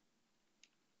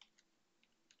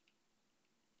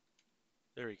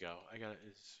there we go.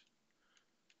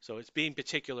 So it's being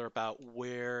particular about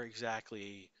where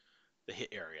exactly the hit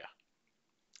area.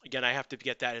 Again, I have to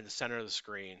get that in the center of the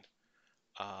screen,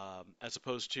 as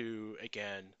opposed to,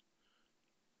 again,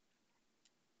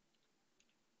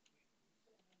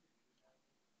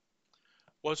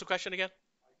 what was the question again?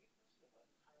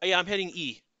 Oh, yeah, I'm hitting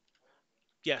E.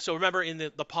 Yeah, so remember in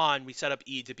the pawn, we set up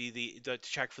E to be the to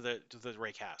check for the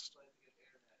ray cast.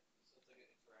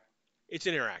 It's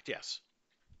an interact, yes.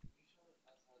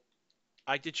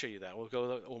 I did show you that. We'll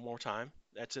go one more time.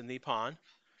 That's in the pawn.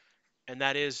 And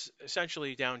that is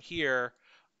essentially down here.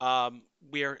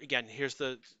 We are, again, here's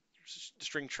the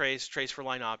string trace for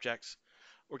line objects.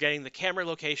 We're getting the camera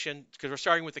location because we're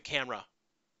starting with the camera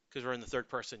because we're in the third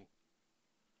person.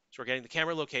 So we're getting the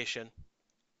camera location.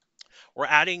 We're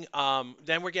adding,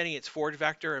 then we're getting its forward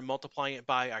vector and multiplying it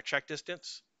by our check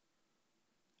distance,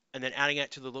 and then adding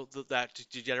it to that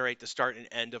to generate the start and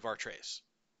end of our trace.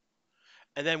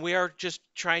 And then we are just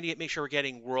trying to make sure we're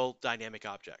getting world dynamic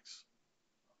objects.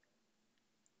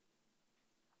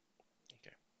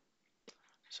 Okay.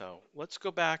 So let's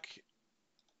go back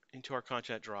into our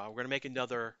content draw. We're going to make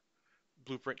another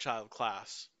blueprint child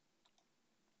class.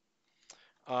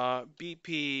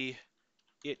 BP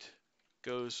it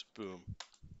goes boom.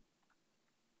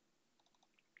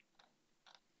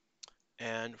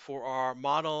 And for our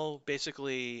model,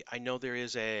 basically, I know there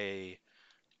is a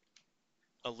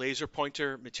laser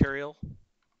pointer material.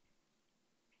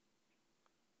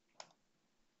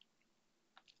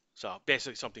 So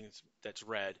basically something that's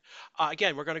red.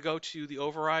 Again, we're going to go to the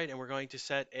override and we're going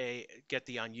to get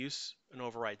the unuse and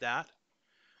override that.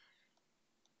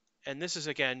 And this is,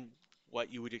 again,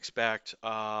 what you would expect.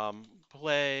 I'm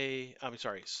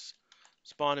sorry,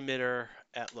 spawn emitter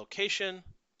at location,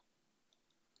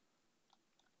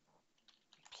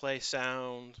 play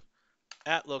sound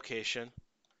at location.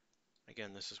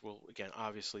 Again,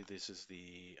 obviously this is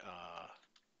the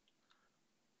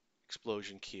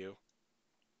explosion cue.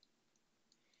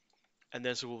 And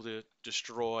this will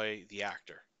destroy the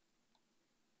actor.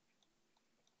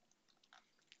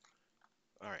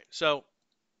 All right, so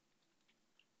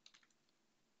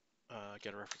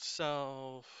get a reference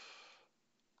self.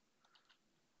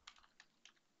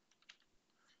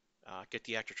 Get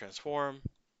the actor transform.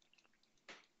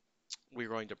 We're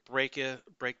going to break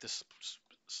this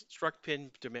struct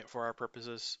pin for our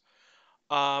purposes.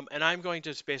 And I'm going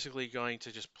to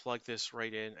just plug this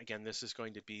right in. Again, this is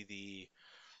going to be the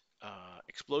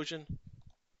explosion.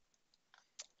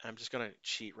 I'm just going to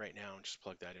cheat right now and just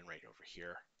plug that in right over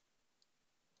here.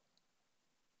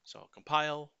 So I'll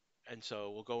compile, and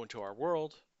so we'll go into our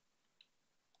world.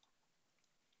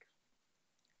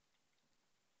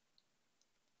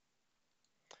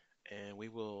 And we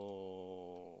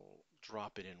will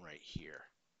drop it in right here.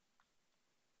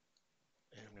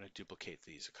 And I'm going to duplicate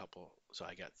these a couple, so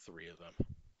I got 3 of them.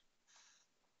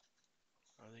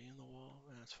 Are they in the wall?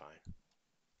 That's fine.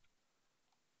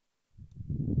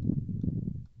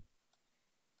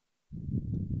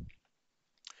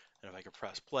 And if I can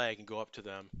press play, I can go up to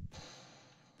them.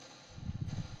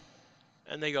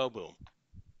 And they go boom.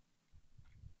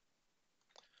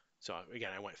 So again,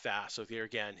 I went fast. So here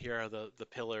are the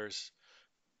pillars,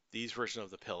 these version of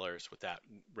the pillars with that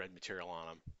red material on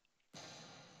them.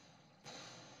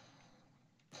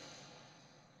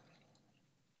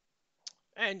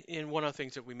 And one of the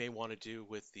things that we may want to do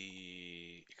with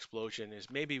the explosion is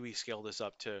maybe we scale this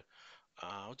up to,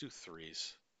 I'll do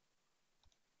 3s.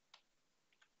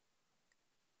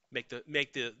 Make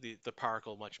the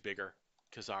particle much bigger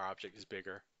because our object is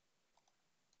bigger.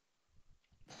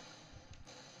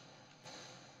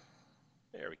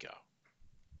 There we go.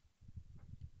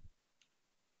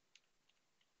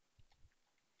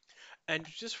 And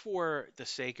just for the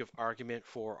sake of argument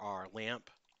for our lamp,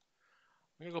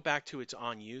 I'm going to go back to its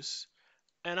on use.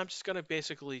 And I'm just going to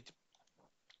basically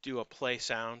do a play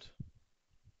sound.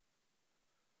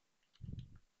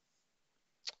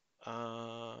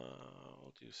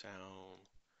 I'll do sound,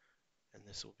 and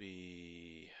this will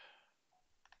be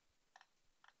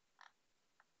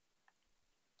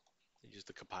use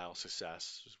the compile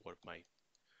success is what my.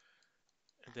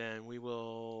 And then we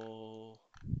will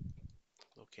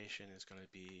location is going to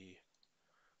be.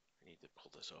 I need to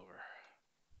pull this over.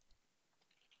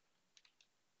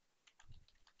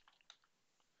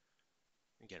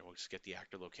 Again, we'll just get the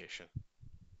actor location.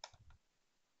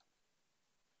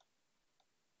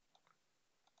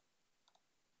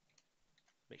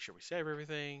 Make sure we save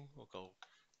everything. We'll go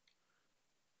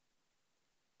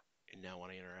and now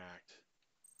want to interact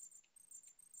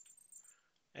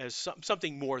as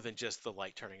something more than just the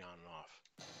light turning on and off.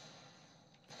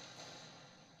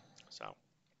 So,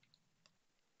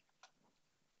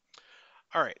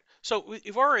 all right. So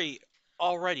we've already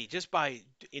just by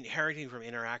inheriting from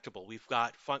Interactable, we've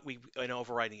got and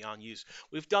overriding on use.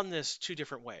 We've done this two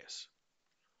different ways.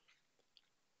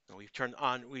 We've turned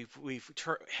on,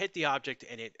 hit the object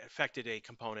and it affected a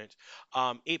component.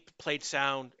 It played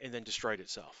sound and then destroyed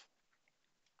itself.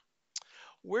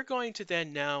 We're going to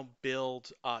then now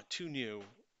build two new.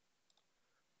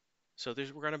 So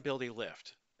we're going to build a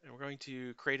lift, and we're going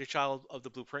to create a child of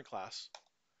the blueprint class.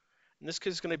 And this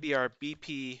is going to be our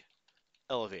BP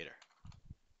elevator.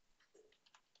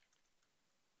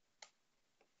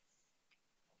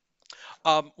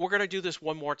 We're going to do this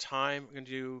one more time. We're going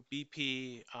to do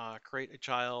BP create a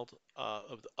child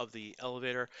of the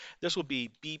elevator. This will be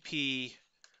BP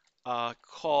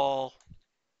call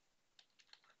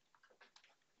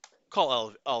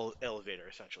elevator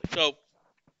essentially. So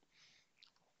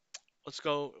let's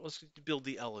build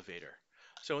the elevator.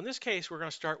 So in this case, we're going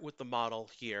to start with the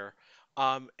model here.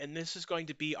 And this is going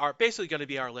to be basically going to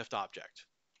be our lift object.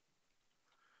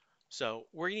 So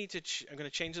we need to, I'm going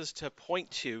to change this to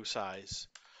 0.2 size.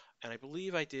 And I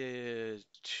believe I did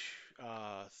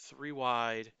 3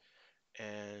 wide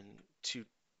and two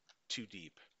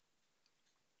deep.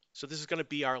 So this is going to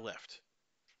be our lift.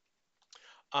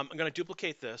 I'm going to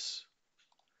duplicate this.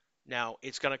 Now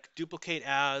it's going to duplicate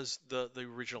as the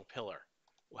original pillar,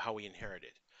 how we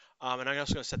inherited. And I'm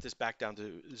also going to set this back down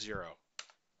to 0.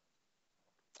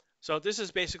 So this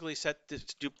is basically set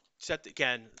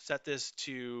this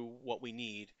to what we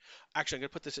need. Actually, I'm going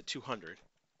to put this at 200.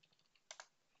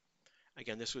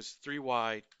 Again, this was 3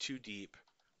 wide, 2 deep,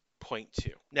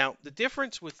 0.2. Now, the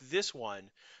difference with this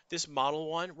one, this model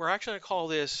one, we're actually going to call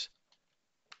this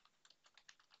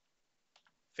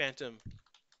phantom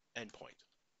endpoint.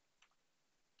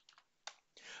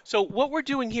 So what we're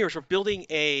doing here is we're building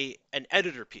an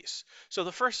editor piece. So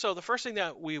the first thing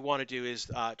that we want to do is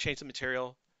change the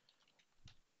material,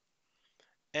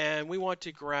 and we want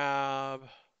to grab.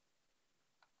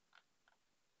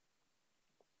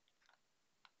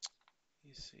 Let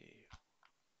me see.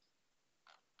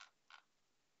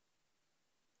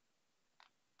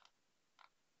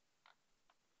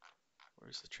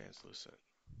 Where's the translucent?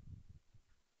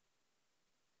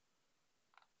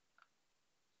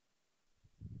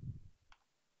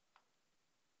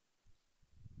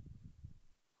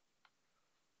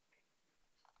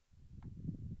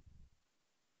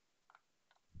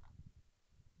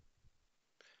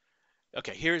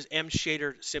 Okay, here's M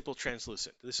shader simple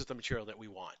translucent. This is the material that we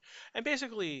want. And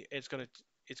basically it's going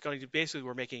to basically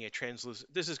we're making a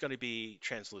translucent. This is going to be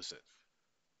translucent.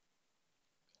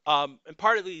 And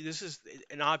partly this is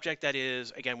an object that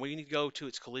is, again, we need to go to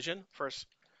its collision first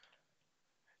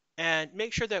and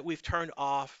make sure that we've turned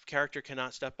off character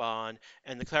cannot step on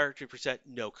and the character preset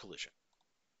no collision.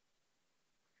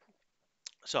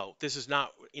 So this is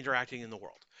not interacting in the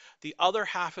world. The other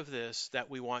half of this that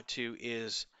we want to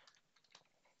is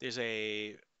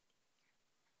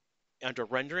under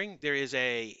rendering, there is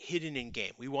a hidden in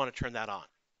game. We want to turn that on.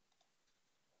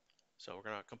 So we're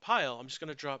going to compile. I'm just going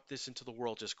to drop this into the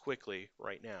world just quickly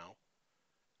right now.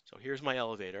 So here's my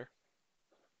elevator.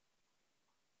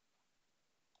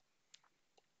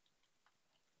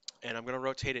 And I'm going to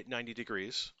rotate it 90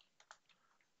 degrees.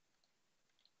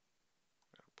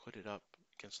 Put it up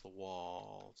against the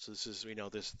wall. So this is,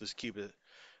 this cube.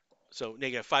 So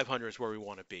negative 500 is where we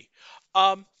want to be.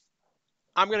 I'm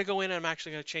going to go in and I'm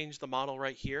actually going to change the model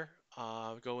right here.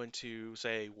 Go into,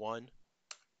 say, 1.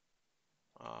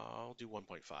 I'll do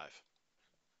 1.5.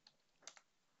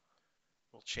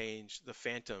 We'll change the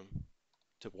phantom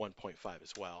to 1.5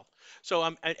 as well. So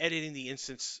I'm editing the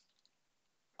instance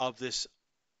of this,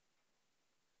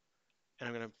 and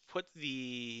I'm going to put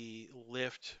the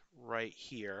lift right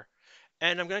here.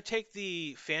 And I'm going to take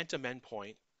the phantom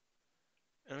endpoint,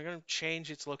 and I'm going to change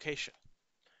its location.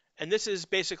 And this is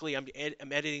basically I'm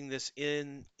editing this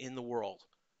in the world,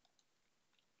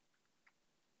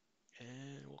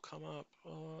 and we'll come up.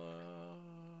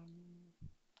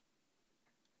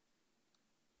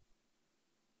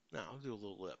 Now I'll do a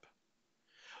little lip.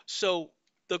 So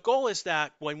the goal is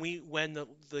that when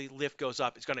the lift goes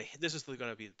up, it's gonna this is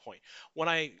gonna be the point. When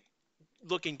I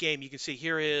look in game, you can see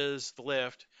here is the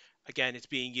lift. Again, it's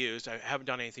being used. I haven't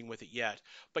done anything with it yet,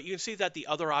 but you can see that the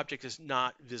other object is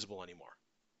not visible anymore,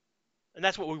 and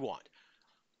that's what we want.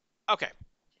 Okay,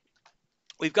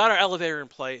 we've got our elevator in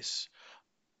place.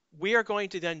 We are going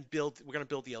to then build. We're going to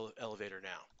build the elevator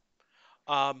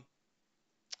now.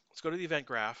 Let's go to the event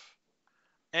graph.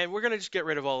 And we're going to just get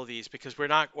rid of all of these because we're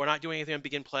not doing anything on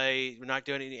begin play. We're not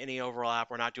doing any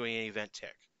overlap. We're not doing any event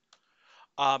tick.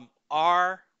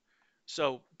 Our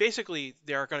so basically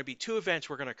there are going to be two events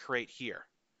we're going to create here.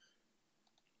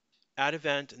 Add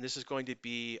event, and this is going to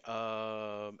be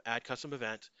add custom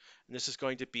event, and this is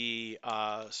going to be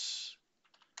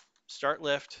start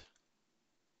lift,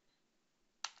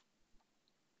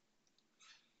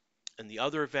 and the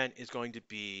other event is going to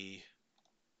be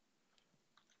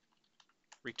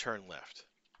return lift.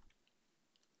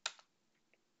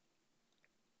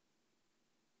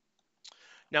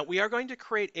 Now we are going to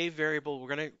create a variable.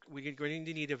 We're going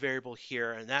to need a variable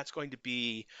here, and that's going to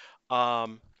be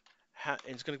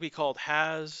it's going to be called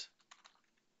has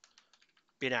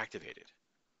been activated.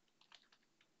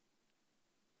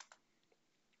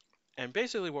 And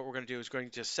basically what we're going to do is going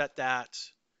to just set that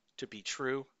to be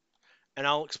true, and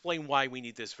I'll explain why we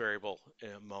need this variable in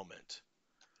a moment.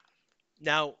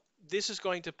 Now this is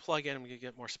going to plug in. I'm going to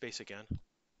get more space again.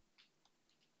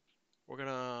 We're going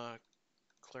to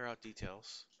clear out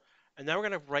details, and then we're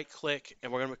going to right click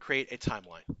and we're going to create a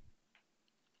timeline.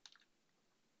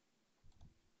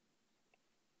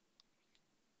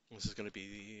 This is going to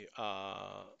be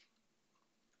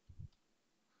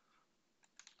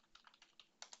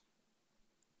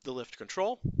the lift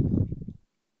control.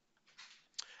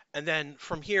 And then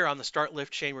from here on the start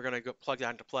lift chain, we're going to plug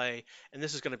that into play, and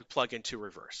this is going to be plugged into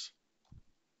reverse.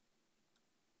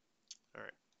 All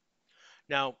right.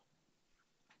 Now,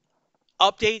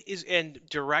 update is and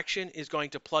direction is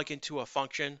going to plug into a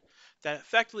function that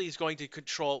effectively is going to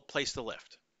control place the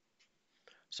lift.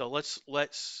 So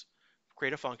let's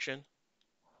create a function,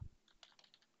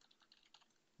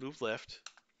 move lift,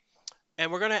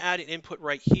 and we're going to add an input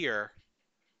right here.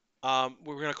 We're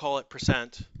going to call it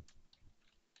 %,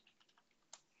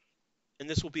 and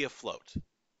this will be a float.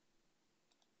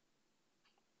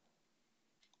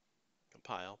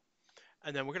 Compile.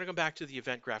 And then we're going to go back to the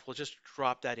event graph. We'll just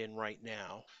drop that in right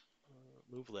now.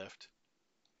 Move lift.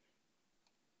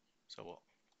 So we'll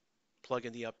plug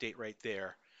in the update right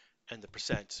there and the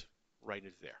 % right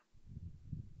into there.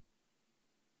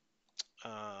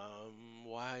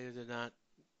 Why did it not?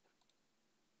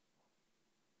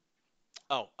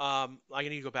 Oh, I need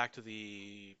to go back to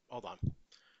the, hold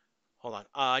on.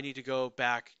 I need to go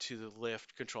back to the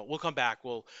lift control. We'll come back.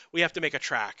 We have to make a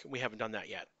track. We haven't done that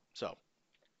yet. So,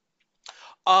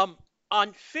 um,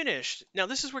 on finished, now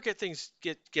this is where things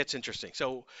gets interesting.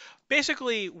 So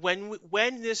basically when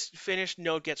this finished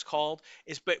node gets called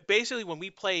is basically when we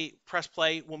press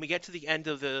play, when we get to the end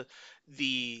of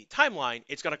the timeline,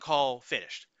 it's going to call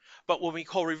finished. But when we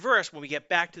call reverse, when we get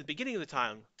back to the beginning of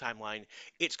the timeline,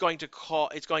 it's going to call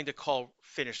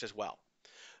finished as well.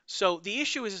 So the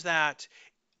issue is that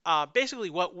basically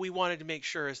what we wanted to make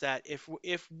sure is that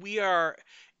if we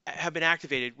have been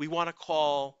activated, we want to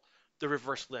call the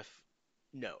reverse lift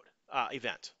node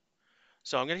event.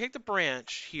 So I'm going to take the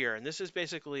branch here, and this is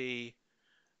basically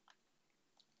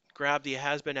grab the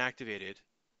has been activated.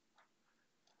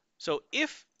 So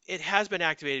if it has been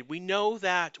activated, we know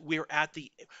that we're at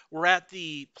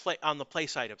the play on the play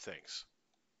side of things.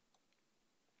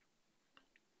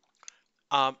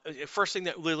 First thing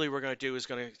that literally we're going to do is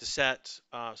going to set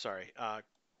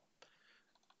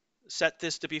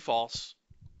this to be false.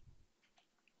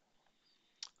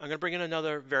 I'm going to bring in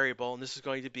another variable, and this is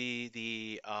going to be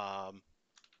the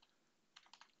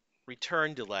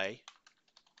return delay.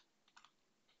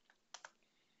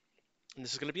 And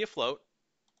this is going to be a float.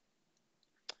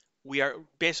 We are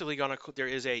basically going to, there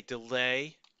is a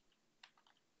delay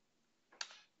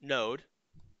node.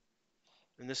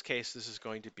 In this case, this is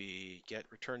going to be get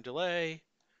return delay.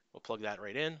 We'll plug that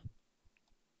right in.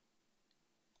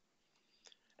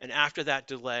 And after that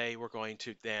delay, we're going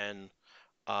to then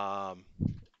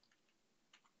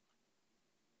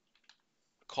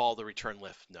call the return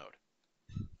lift node.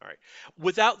 All right.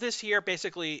 Without this here,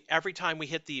 basically every time we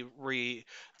hit the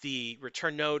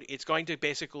return node, it's going to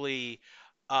basically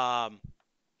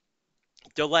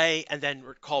delay and then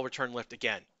call return lift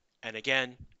again. and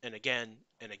again, and again,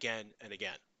 and again, and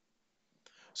again.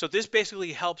 So this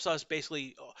basically helps us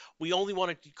basically, we only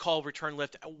want to call return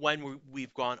lift when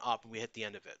we've gone up and we hit the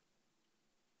end of it.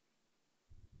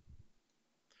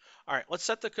 All right, let's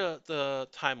set the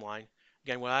timeline.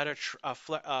 Again, we'll add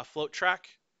a float track.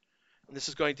 And this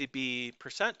is going to be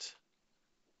percent.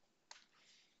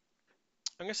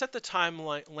 I'm going to set the time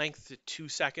length to 2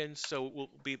 seconds, so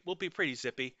we'll be pretty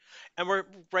zippy. And we're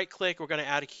right click. We're going to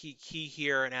add a key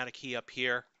here and add a key up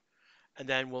here, and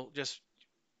then we'll just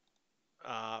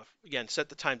again set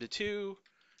the time to 2,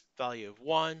 value of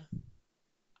 1,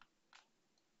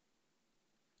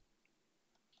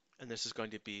 and this is going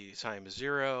to be time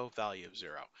 0, value of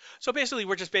 0. So basically,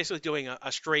 we're just basically doing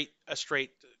a straight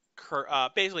curve.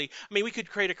 Basically, I mean, we could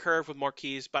create a curve with more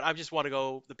keys, but I just want to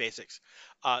go the basics.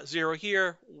 0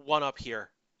 here, 1 up here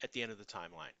at the end of the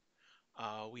timeline.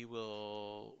 We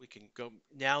can go,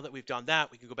 now that we've done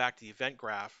that, we can go back to the event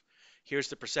graph. Here's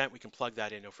the percent, we can plug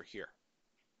that in over here.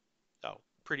 So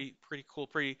pretty cool,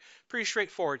 pretty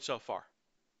straightforward so far.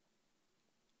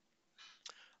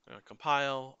 I'm gonna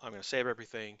compile, I'm gonna save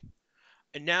everything.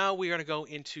 And now we're gonna go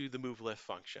into the move lift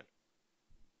function.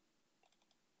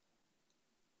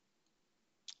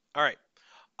 All right,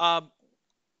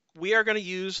 we are gonna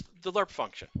use the lerp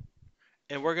function,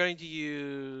 and we're going to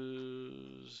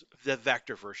use the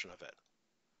vector version of it.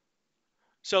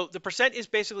 So the percent is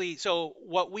basically, so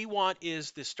what we want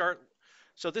is the start.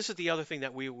 So this is the other thing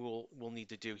that we will need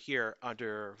to do here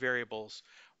under variables.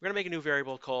 We're going to make a new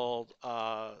variable called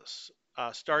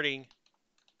starting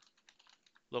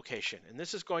location. And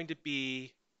this is going to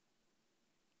be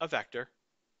a vector.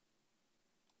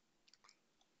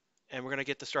 And we're going to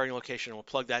get the starting location and we'll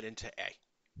plug that into A.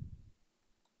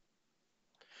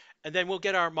 And then we'll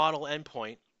get our model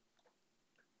endpoint.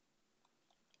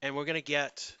 And we're going to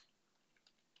get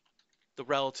the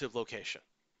relative location.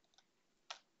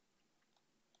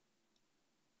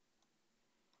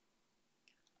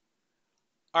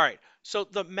 All right, so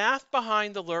the math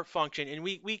behind the lerp function, and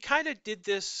we kind of did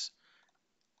this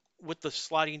with the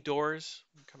sliding doors.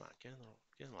 Come on, get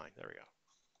in line. There we go.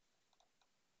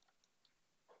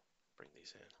 Bring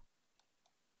these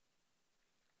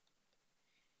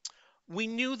in. We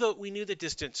knew the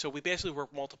distance, so we basically were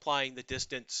multiplying the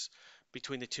distance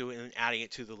between the two and then adding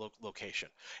it to the location.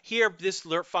 Here, this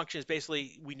lerp function is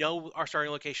basically, we know our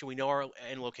starting location, we know our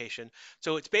end location,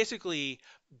 so it's basically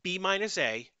b minus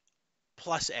a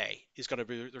plus a is going to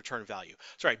be the return value.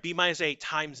 Sorry, b minus a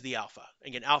times the alpha.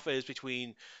 Again, alpha is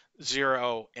between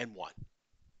 0 and 1.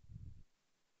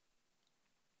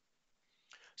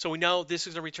 So we know this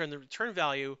is going to return the return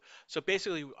value. So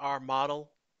basically, our model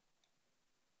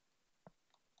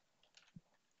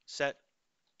set,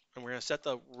 and we're going to set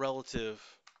the relative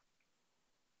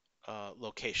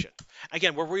location.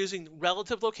 Again, we're using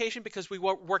relative location because we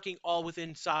were working all within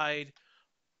inside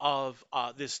of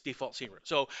this default scene root.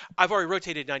 So I've already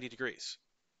rotated 90 degrees.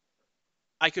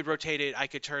 I could rotate it, I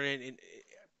could turn it, and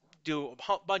do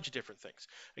a bunch of different things.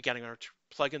 Again, I'm going to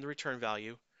plug in the return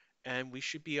value, and we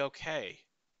should be okay.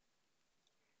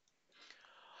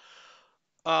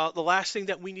 The last thing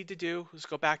that we need to do is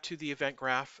go back to the event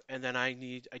graph, and then I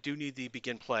do need the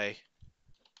begin play.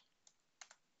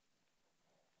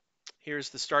 Here's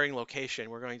the starting location.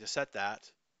 We're going to set that,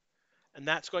 and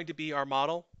that's going to be our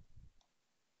model.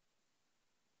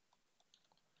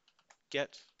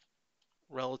 Get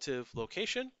relative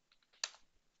location.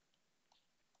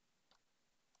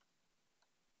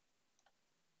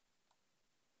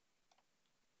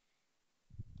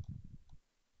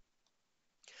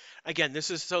 Again, this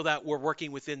is so that we're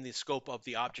working within the scope of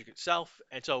the object itself.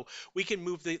 And so we can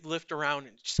move the lift around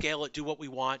and scale it, do what we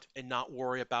want, and not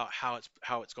worry about how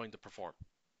it's going to perform.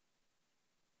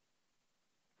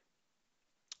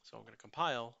 So I'm going to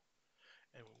compile.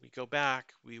 And when we go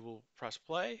back, we will press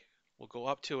play. We'll go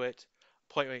up to it.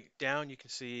 Point right down, you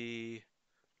can see.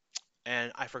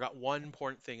 And I forgot one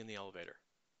important thing in the elevator.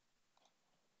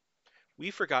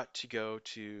 We forgot to go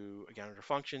to, again, under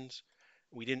functions.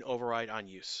 We didn't override on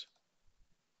use.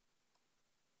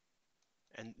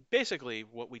 And basically,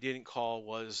 what we didn't call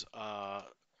was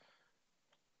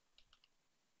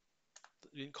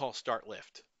we didn't call start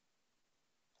lift.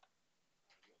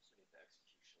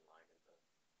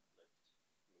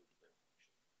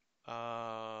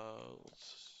 Let's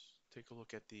take a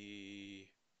look at the.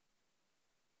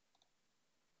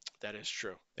 That is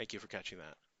true. Thank you for catching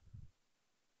that.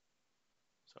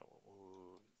 So we'll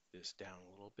move this down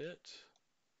a little bit.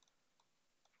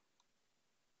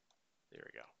 There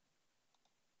we go.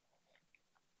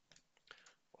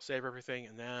 We'll save everything,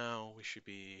 and now we should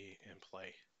be in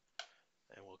play.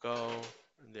 And we'll go,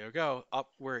 and there we go, up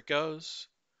where it goes.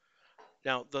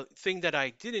 Now, the thing that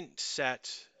I didn't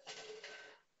set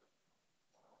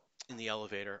in the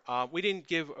elevator, we didn't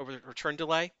give a return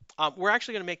delay. We're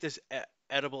actually going to make this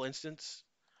edible instance.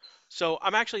 So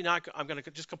I'm actually not, I'm going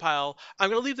to just compile, I'm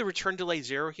going to leave the return delay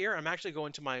 0 here. I'm actually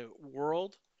going to my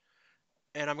world,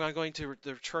 and I'm going to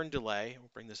the return delay.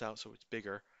 We'll bring this out so it's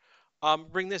bigger.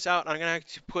 Bring this out, and I'm going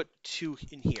to put 2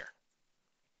 in here.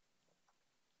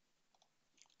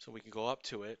 So we can go up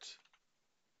to it,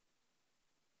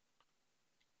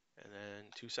 and then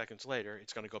 2 seconds later,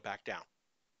 it's going to go back down.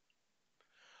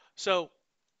 So,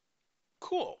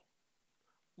 cool.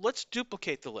 Let's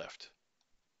duplicate the lift.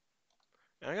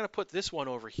 And I'm going to put this one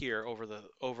over here, over the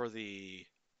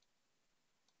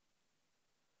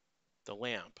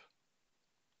lamp.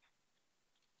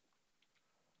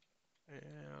 And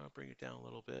I'll bring it down a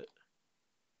little bit.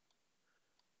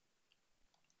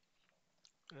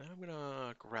 And I'm going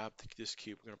to grab this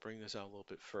cube. I'm going to bring this out a little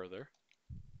bit further.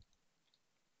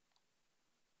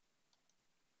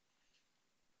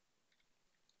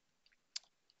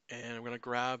 And I'm going to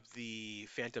grab the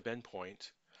phantom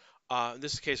endpoint. In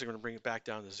this case, I'm going to bring it back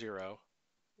down to 0,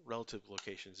 relative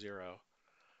location 0.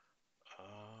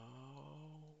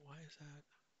 Why is that?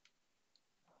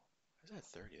 Why is that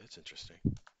 30? That's interesting.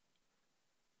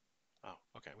 Oh,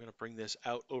 okay. I'm going to bring this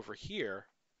out over here.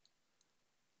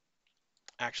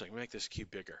 Actually, I'm going to make this cube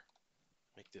bigger.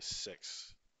 Make this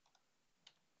 6.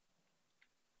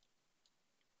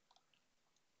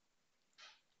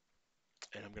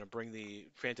 And I'm going to bring the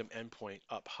phantom endpoint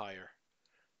up higher.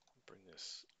 Bring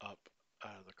this up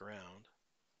out of the ground.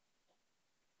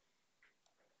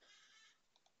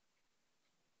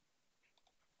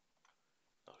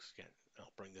 Again,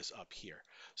 I'll bring this up here.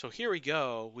 So here we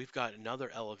go. We've got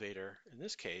another elevator. In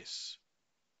this case,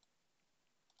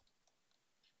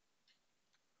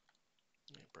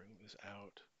 let me bring this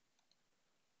out.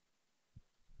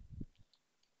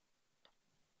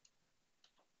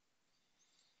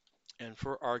 And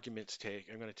for argument's sake,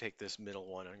 I'm going to take this middle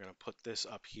one. I'm going to put this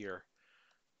up here.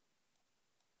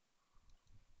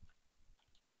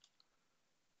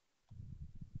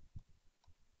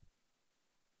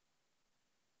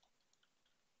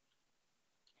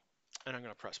 And I'm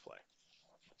going to press play.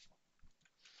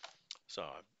 So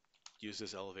I use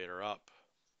this elevator up.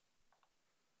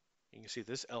 You can see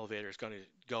this elevator is going to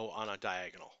go on a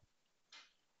diagonal.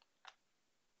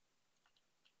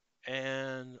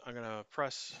 And I'm going to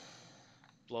press,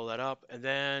 blow that up, and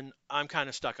then I'm kind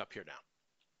of stuck up here now.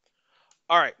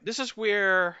 All right, this is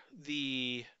where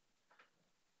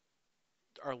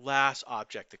our last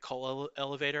object, the coal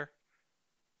elevator,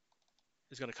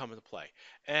 is going to come into play.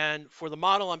 And for the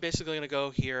model, I'm basically going to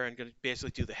go here and going to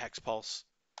basically do the hex pulse,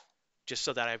 just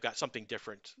so that I've got something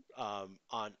different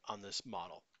on this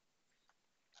model.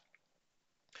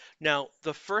 Now,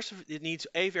 the first, it needs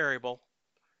a variable,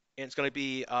 and it's going to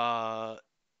be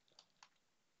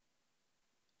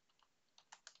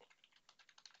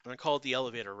I'm going to call it the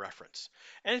elevator reference.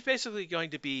 And it's basically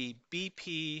going to be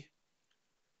BP,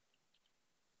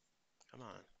 come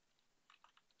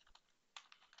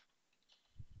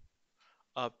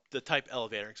on, the type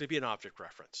elevator. It's going to be an object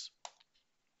reference.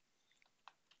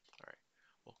 All right,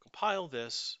 we'll compile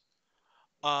this.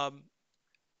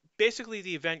 Basically,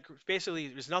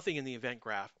 there's nothing in the event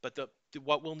graph, but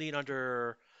what we'll need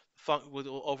under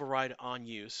will override on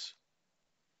use.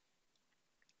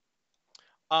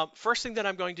 First thing that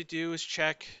I'm going to do is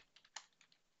check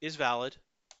is valid.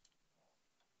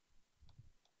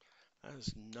 That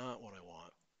is not what I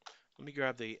want. Let me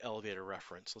grab the elevator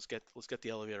reference. Let's get the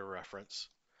elevator reference,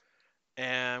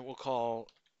 and we'll call.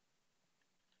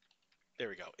 There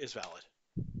we go. Is valid.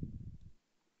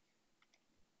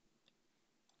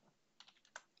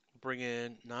 Bring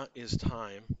in not is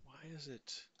time. Why is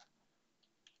it?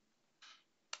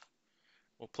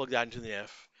 We'll plug that into the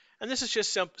if, and this is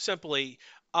just simply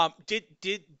did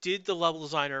the level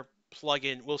designer plug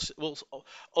in?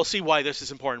 I'll see why this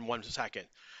is important in 1 second.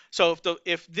 So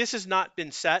if this has not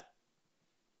been set,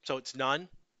 so it's none,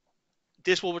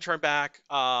 this will return back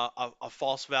a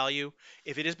false value.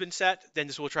 If it has been set, then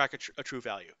this will track a true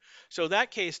value. So in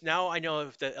that case, now I know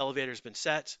if the elevator has been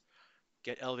set,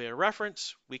 get elevator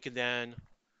reference, we can then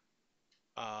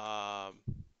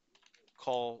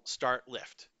call start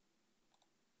lift.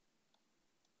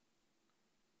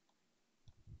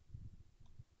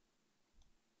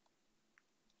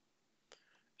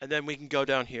 And then we can go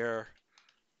down here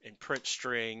and print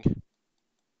string,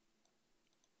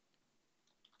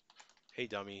 hey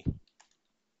dummy.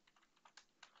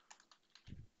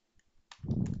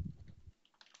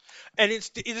 And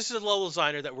this is a level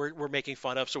designer that we're making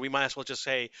fun of, so we might as well just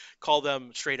say, call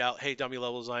them straight out, hey dummy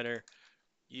level designer,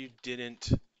 you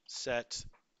didn't set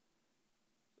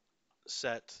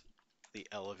set the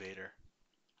elevator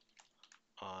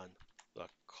on the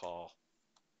call.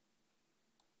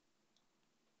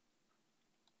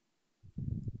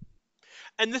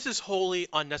 And this is wholly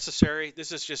unnecessary.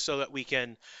 This is just so that we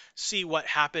can see what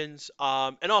happens,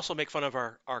 and also make fun of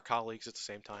our colleagues at the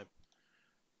same time.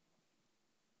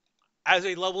 As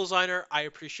a level designer, I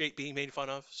appreciate being made fun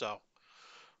of. So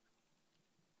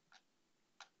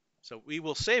we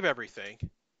will save everything.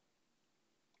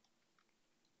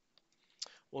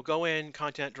 We'll go in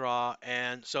content draw,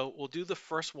 and so we'll do the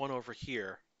first one over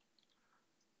here.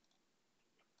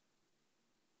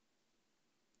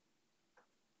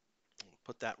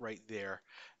 Put that right there.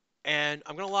 And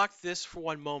I'm going to lock this for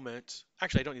one moment.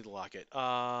 Actually, I don't need to lock it.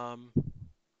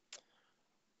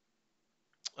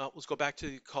 Let's go back to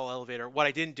the call elevator. What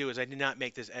I didn't do is I did not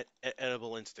make this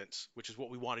editable instance, which is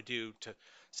what we want to do to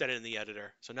set it in the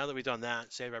editor. So now that we've done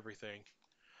that, save everything.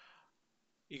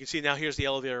 You can see now here's the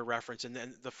elevator reference. And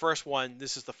then the first one,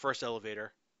 this is the first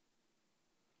elevator.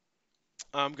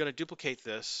 I'm going to duplicate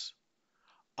this.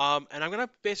 And I'm going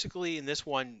to basically, in this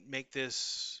one, make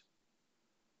this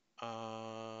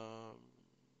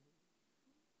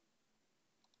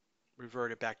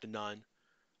revert it back to none.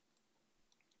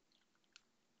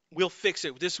 We'll fix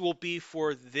it. This will be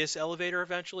for this elevator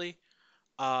eventually,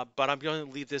 but I'm going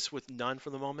to leave this with none for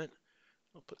the moment.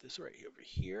 I'll put this right over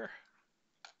here.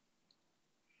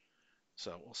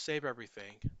 So we'll save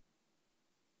everything.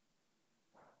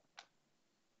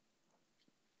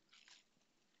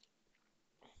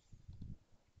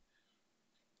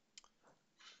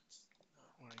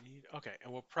 What I need. Okay,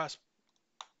 and we'll press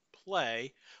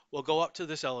play. We'll go up to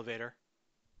this elevator,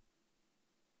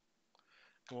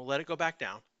 and we'll let it go back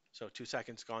down. So 2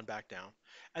 seconds gone back down.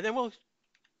 And then we'll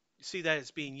see that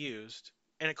it's being used,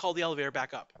 and it called the elevator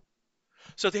back up.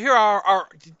 So here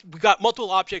we got multiple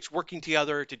objects working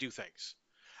together to do things.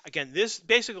 Again, this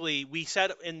basically we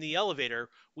set in the elevator.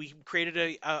 We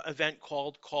created a event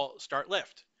called call start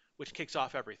lift, which kicks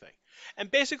off everything. And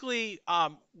basically,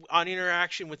 on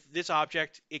interaction with this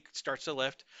object, it starts to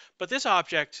lift. But this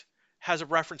object has a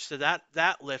reference to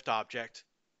that lift object,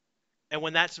 and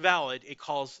when that's valid, it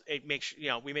calls. It makes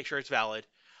we make sure it's valid.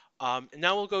 And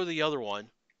now we'll go to the other one.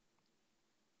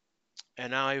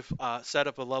 And now I've set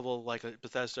up a level like a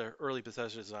Bethesda, early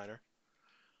Bethesda designer.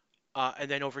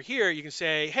 And then over here, you can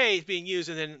say, hey, it's being used,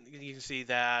 and then you can see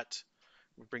that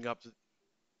we'll bring up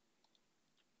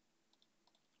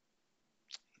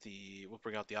we'll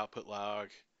bring out the output log.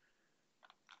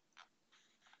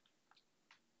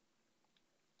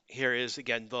 Here is,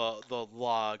 again, the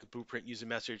log, blueprint user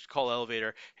message, call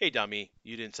elevator. Hey, dummy,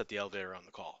 you didn't set the elevator on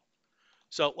the call.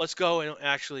 So let's go and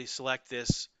actually select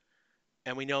this.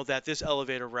 And we know that this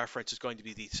elevator reference is going to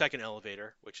be the second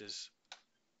elevator, which is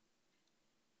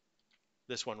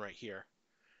this one right here.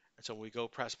 And so when we go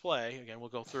press play, again, we'll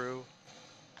go through.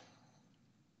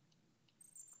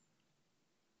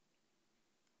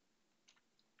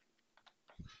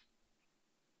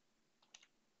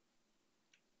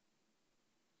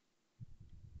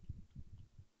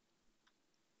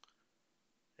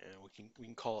 And we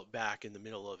can call it back in the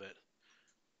middle of it.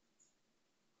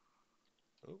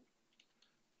 Oh,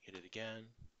 hit it again.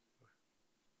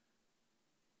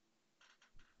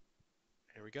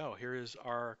 Here we go. Here is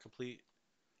our complete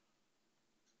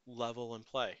level and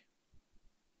play.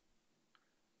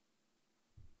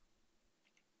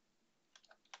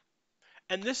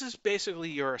 And this is basically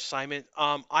your assignment.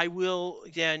 I will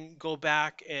again go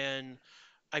back and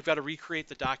I've got to recreate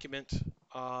the document.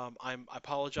 I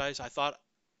apologize. I thought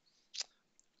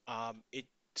it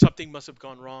something must have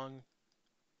gone wrong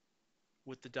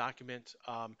with the document.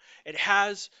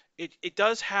 It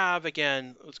does have,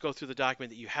 again, let's go through the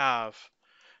document that you have.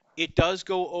 It does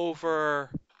go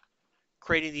over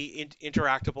creating the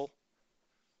interactable.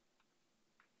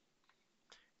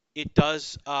 It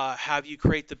does have you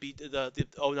create the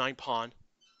 09 pawn.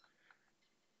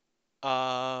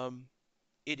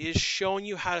 It is showing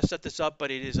you how to set this up,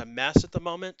 but it is a mess at the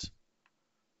moment.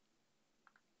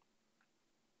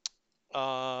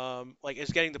 Like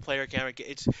it's getting the player camera.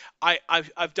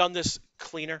 I've done this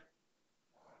cleaner,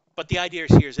 but the idea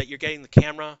here is that you're getting the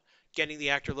camera, getting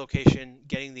the actor location,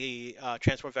 getting the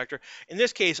transform vector. In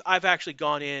this case, I've actually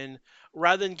gone in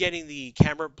rather than getting the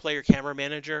player camera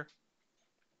manager.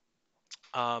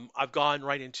 I've gone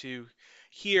right into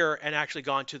here and actually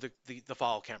gone to the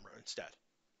follow camera instead,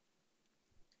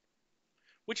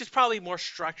 which is probably more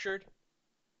structured.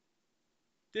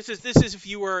 This is if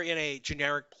you were in a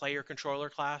generic player controller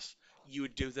class, you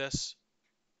would do this.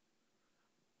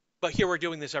 But here we're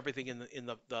doing this everything in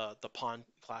the pawn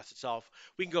class itself.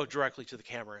 We can go directly to the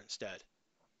camera instead.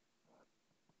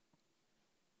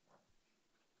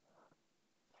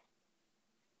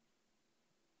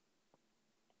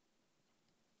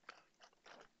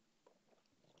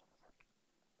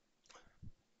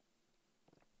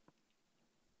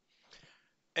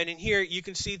 And in here, you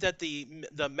can see that the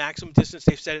maximum distance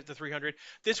they've set it to 300.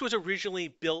 This was originally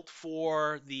built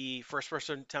for the first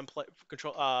person template.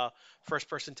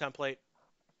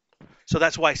 So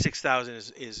that's why 6,000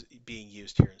 is being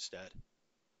used here instead.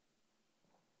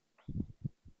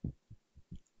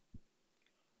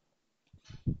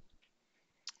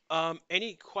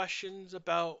 Any questions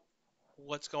about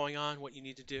what's going on, what you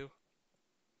need to do?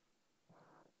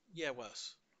 Yeah,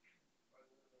 Wes.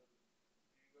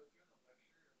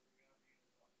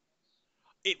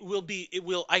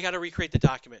 I got to recreate the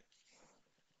document.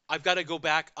 I've got to go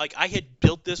back. Like I had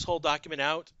built this whole document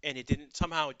out and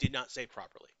somehow it did not save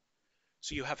properly.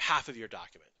 So you have half of your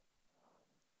document.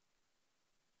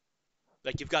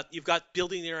 Like you've got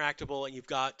building the interactable and you've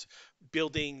got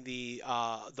building the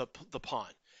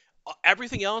pawn.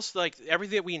 Everything else, like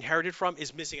everything that we inherited from,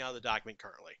 is missing out of the document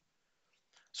currently.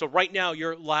 So right now,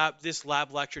 this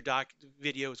lab lecture doc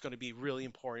video is going to be really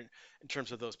important in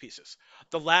terms of those pieces.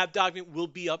 The lab document will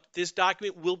be up. This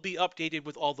document will be updated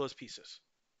with all those pieces.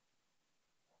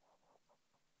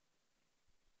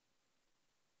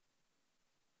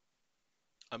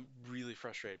 I'm really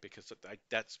frustrated because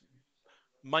that's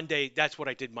Monday. That's what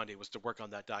I did Monday was to work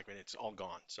on that document. It's all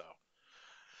gone. So,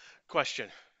 question.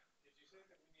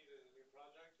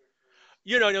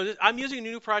 No, I'm using a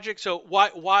new project. So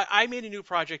why I made a new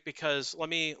project because let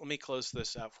me close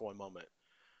this out for one moment.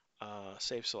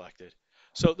 Save selected.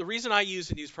 So the reason I use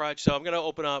the new project. So I'm going to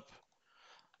open up.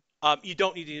 You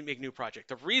don't need to make a new project.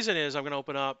 The reason is I'm going to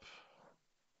open up.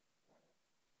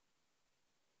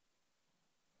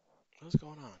 What's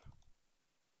going on?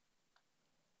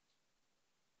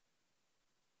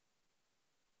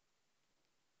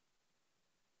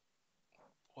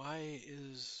 Why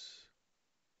is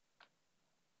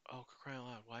oh crying out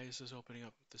loud? Why is this opening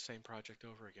up the same project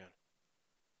over again?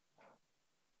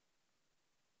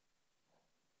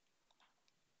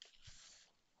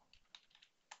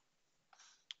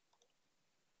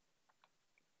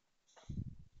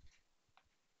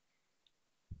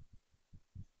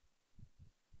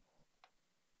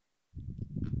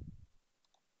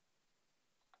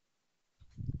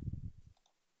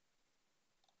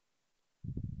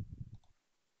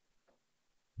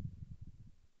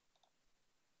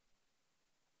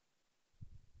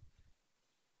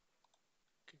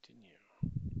 Continue.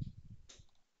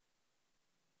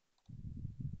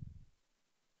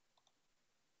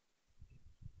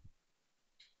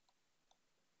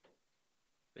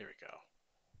 There we go.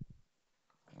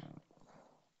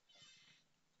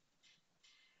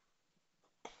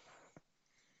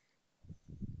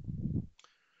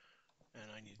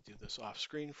 And I need to do this off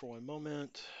screen for one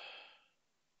moment.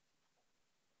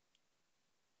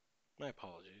 My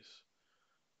apologies.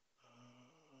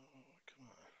 Come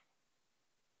on.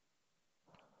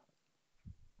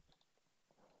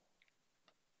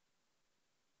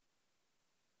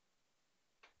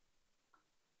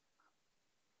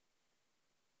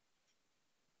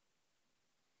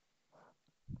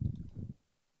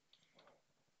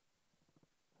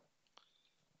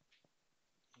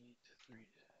 Eight, three.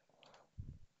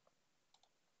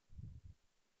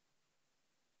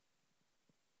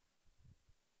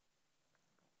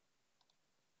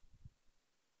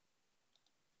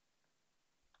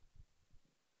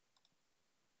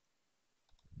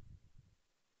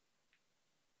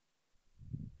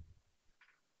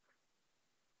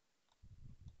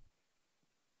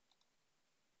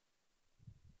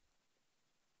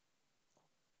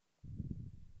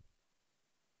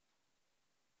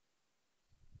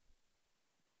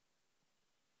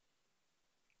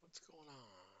 What's going on?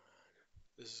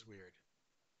 This is weird.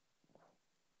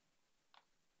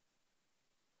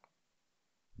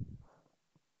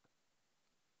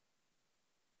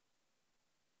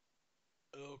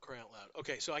 Oh, cry out loud.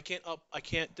 Okay, so I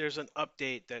can't, there's an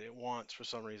update that it wants for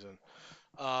some reason.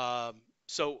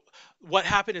 So what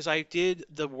happened is I did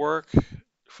the work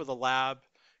for the lab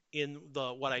in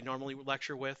what I normally would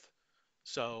lecture with.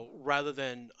 So rather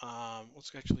than, let's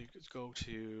go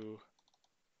to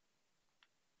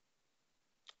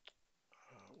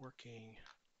working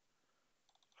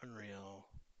Unreal.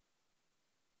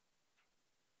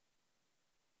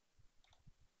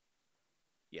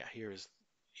 Yeah,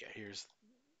 yeah, here's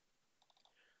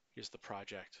the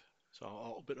project. So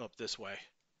I'll open up this way.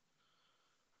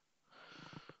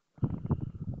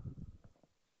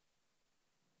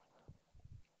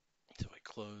 So I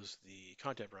close the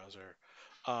content browser,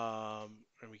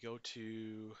 and we go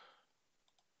to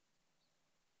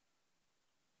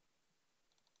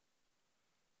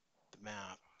the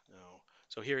map. No.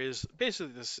 So here is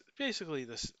basically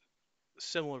this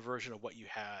similar version of what you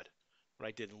had, what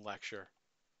I did in lecture.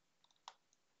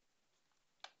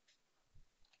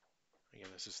 Again,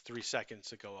 this is 3 seconds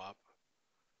to go up.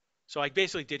 So I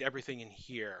basically did everything in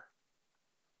here.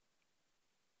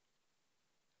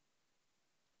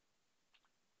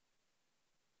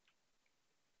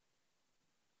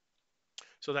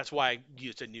 So that's why I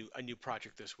used a new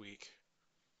project this week.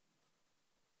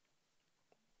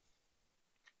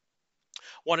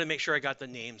 Want to make sure I got the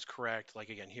names correct. Like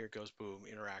again, here goes boom,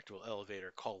 interactable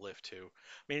elevator, call lift two.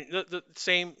 I mean, the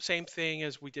same thing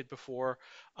as we did before.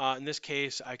 In this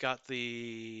case, I got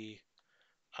the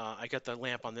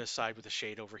lamp on this side with the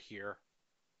shade over here.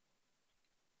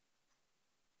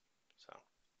 So a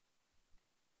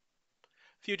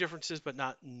few differences, but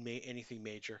not anything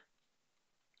major.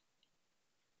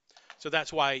 So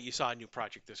that's why you saw a new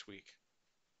project this week.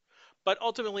 But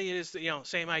ultimately, it is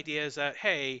same idea as that.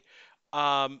 Hey,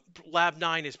 Lab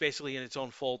 9 is basically in its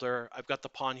own folder. I've got the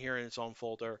pawn here in its own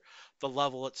folder. The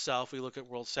level itself, we look at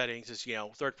world settings, is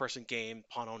third person game,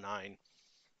 pawn 09.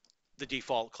 The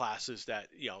default classes that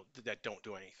don't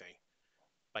do anything.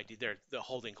 They're the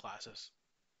holding classes.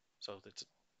 So it's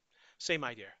same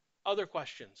idea. Other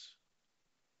questions?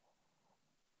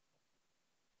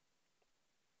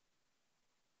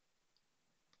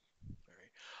 All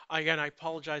right. Again, I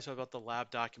apologize about the lab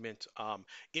document.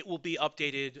 It will be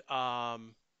updated.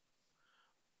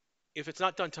 If it's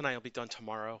not done tonight, it'll be done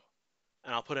tomorrow.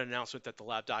 And I'll put an announcement that the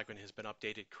lab document has been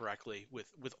updated correctly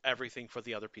with everything for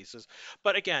the other pieces.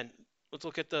 But again, let's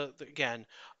look at again,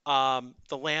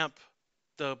 the lamp,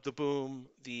 the boom,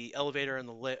 the elevator, and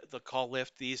the call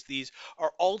lift. These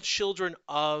are all children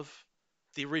of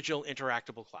the original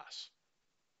interactable class,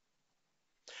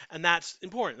 and that's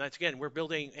important. That's again, we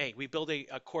build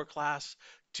a core class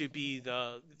to be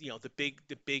the big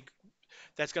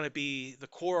that's going to be the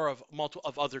core of multiple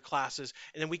of other classes,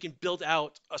 and then we can build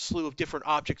out a slew of different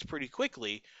objects pretty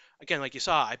quickly. Again, like you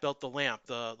saw, I built the lamp,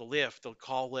 the lift, the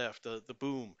call lift, the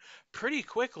boom, pretty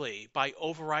quickly by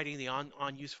overriding the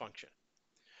on use function.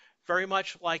 Very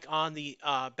much like on the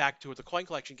back to the coin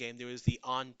collection game, there was the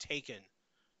on taken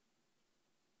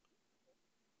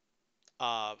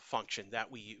function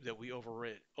that we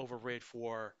overrid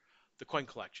for the coin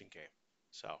collection game.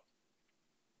 So,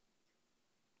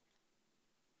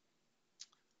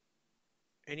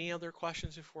 any other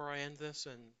questions before I end this?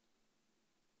 And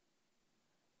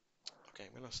okay,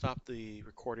 I'm going to stop the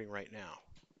recording right now.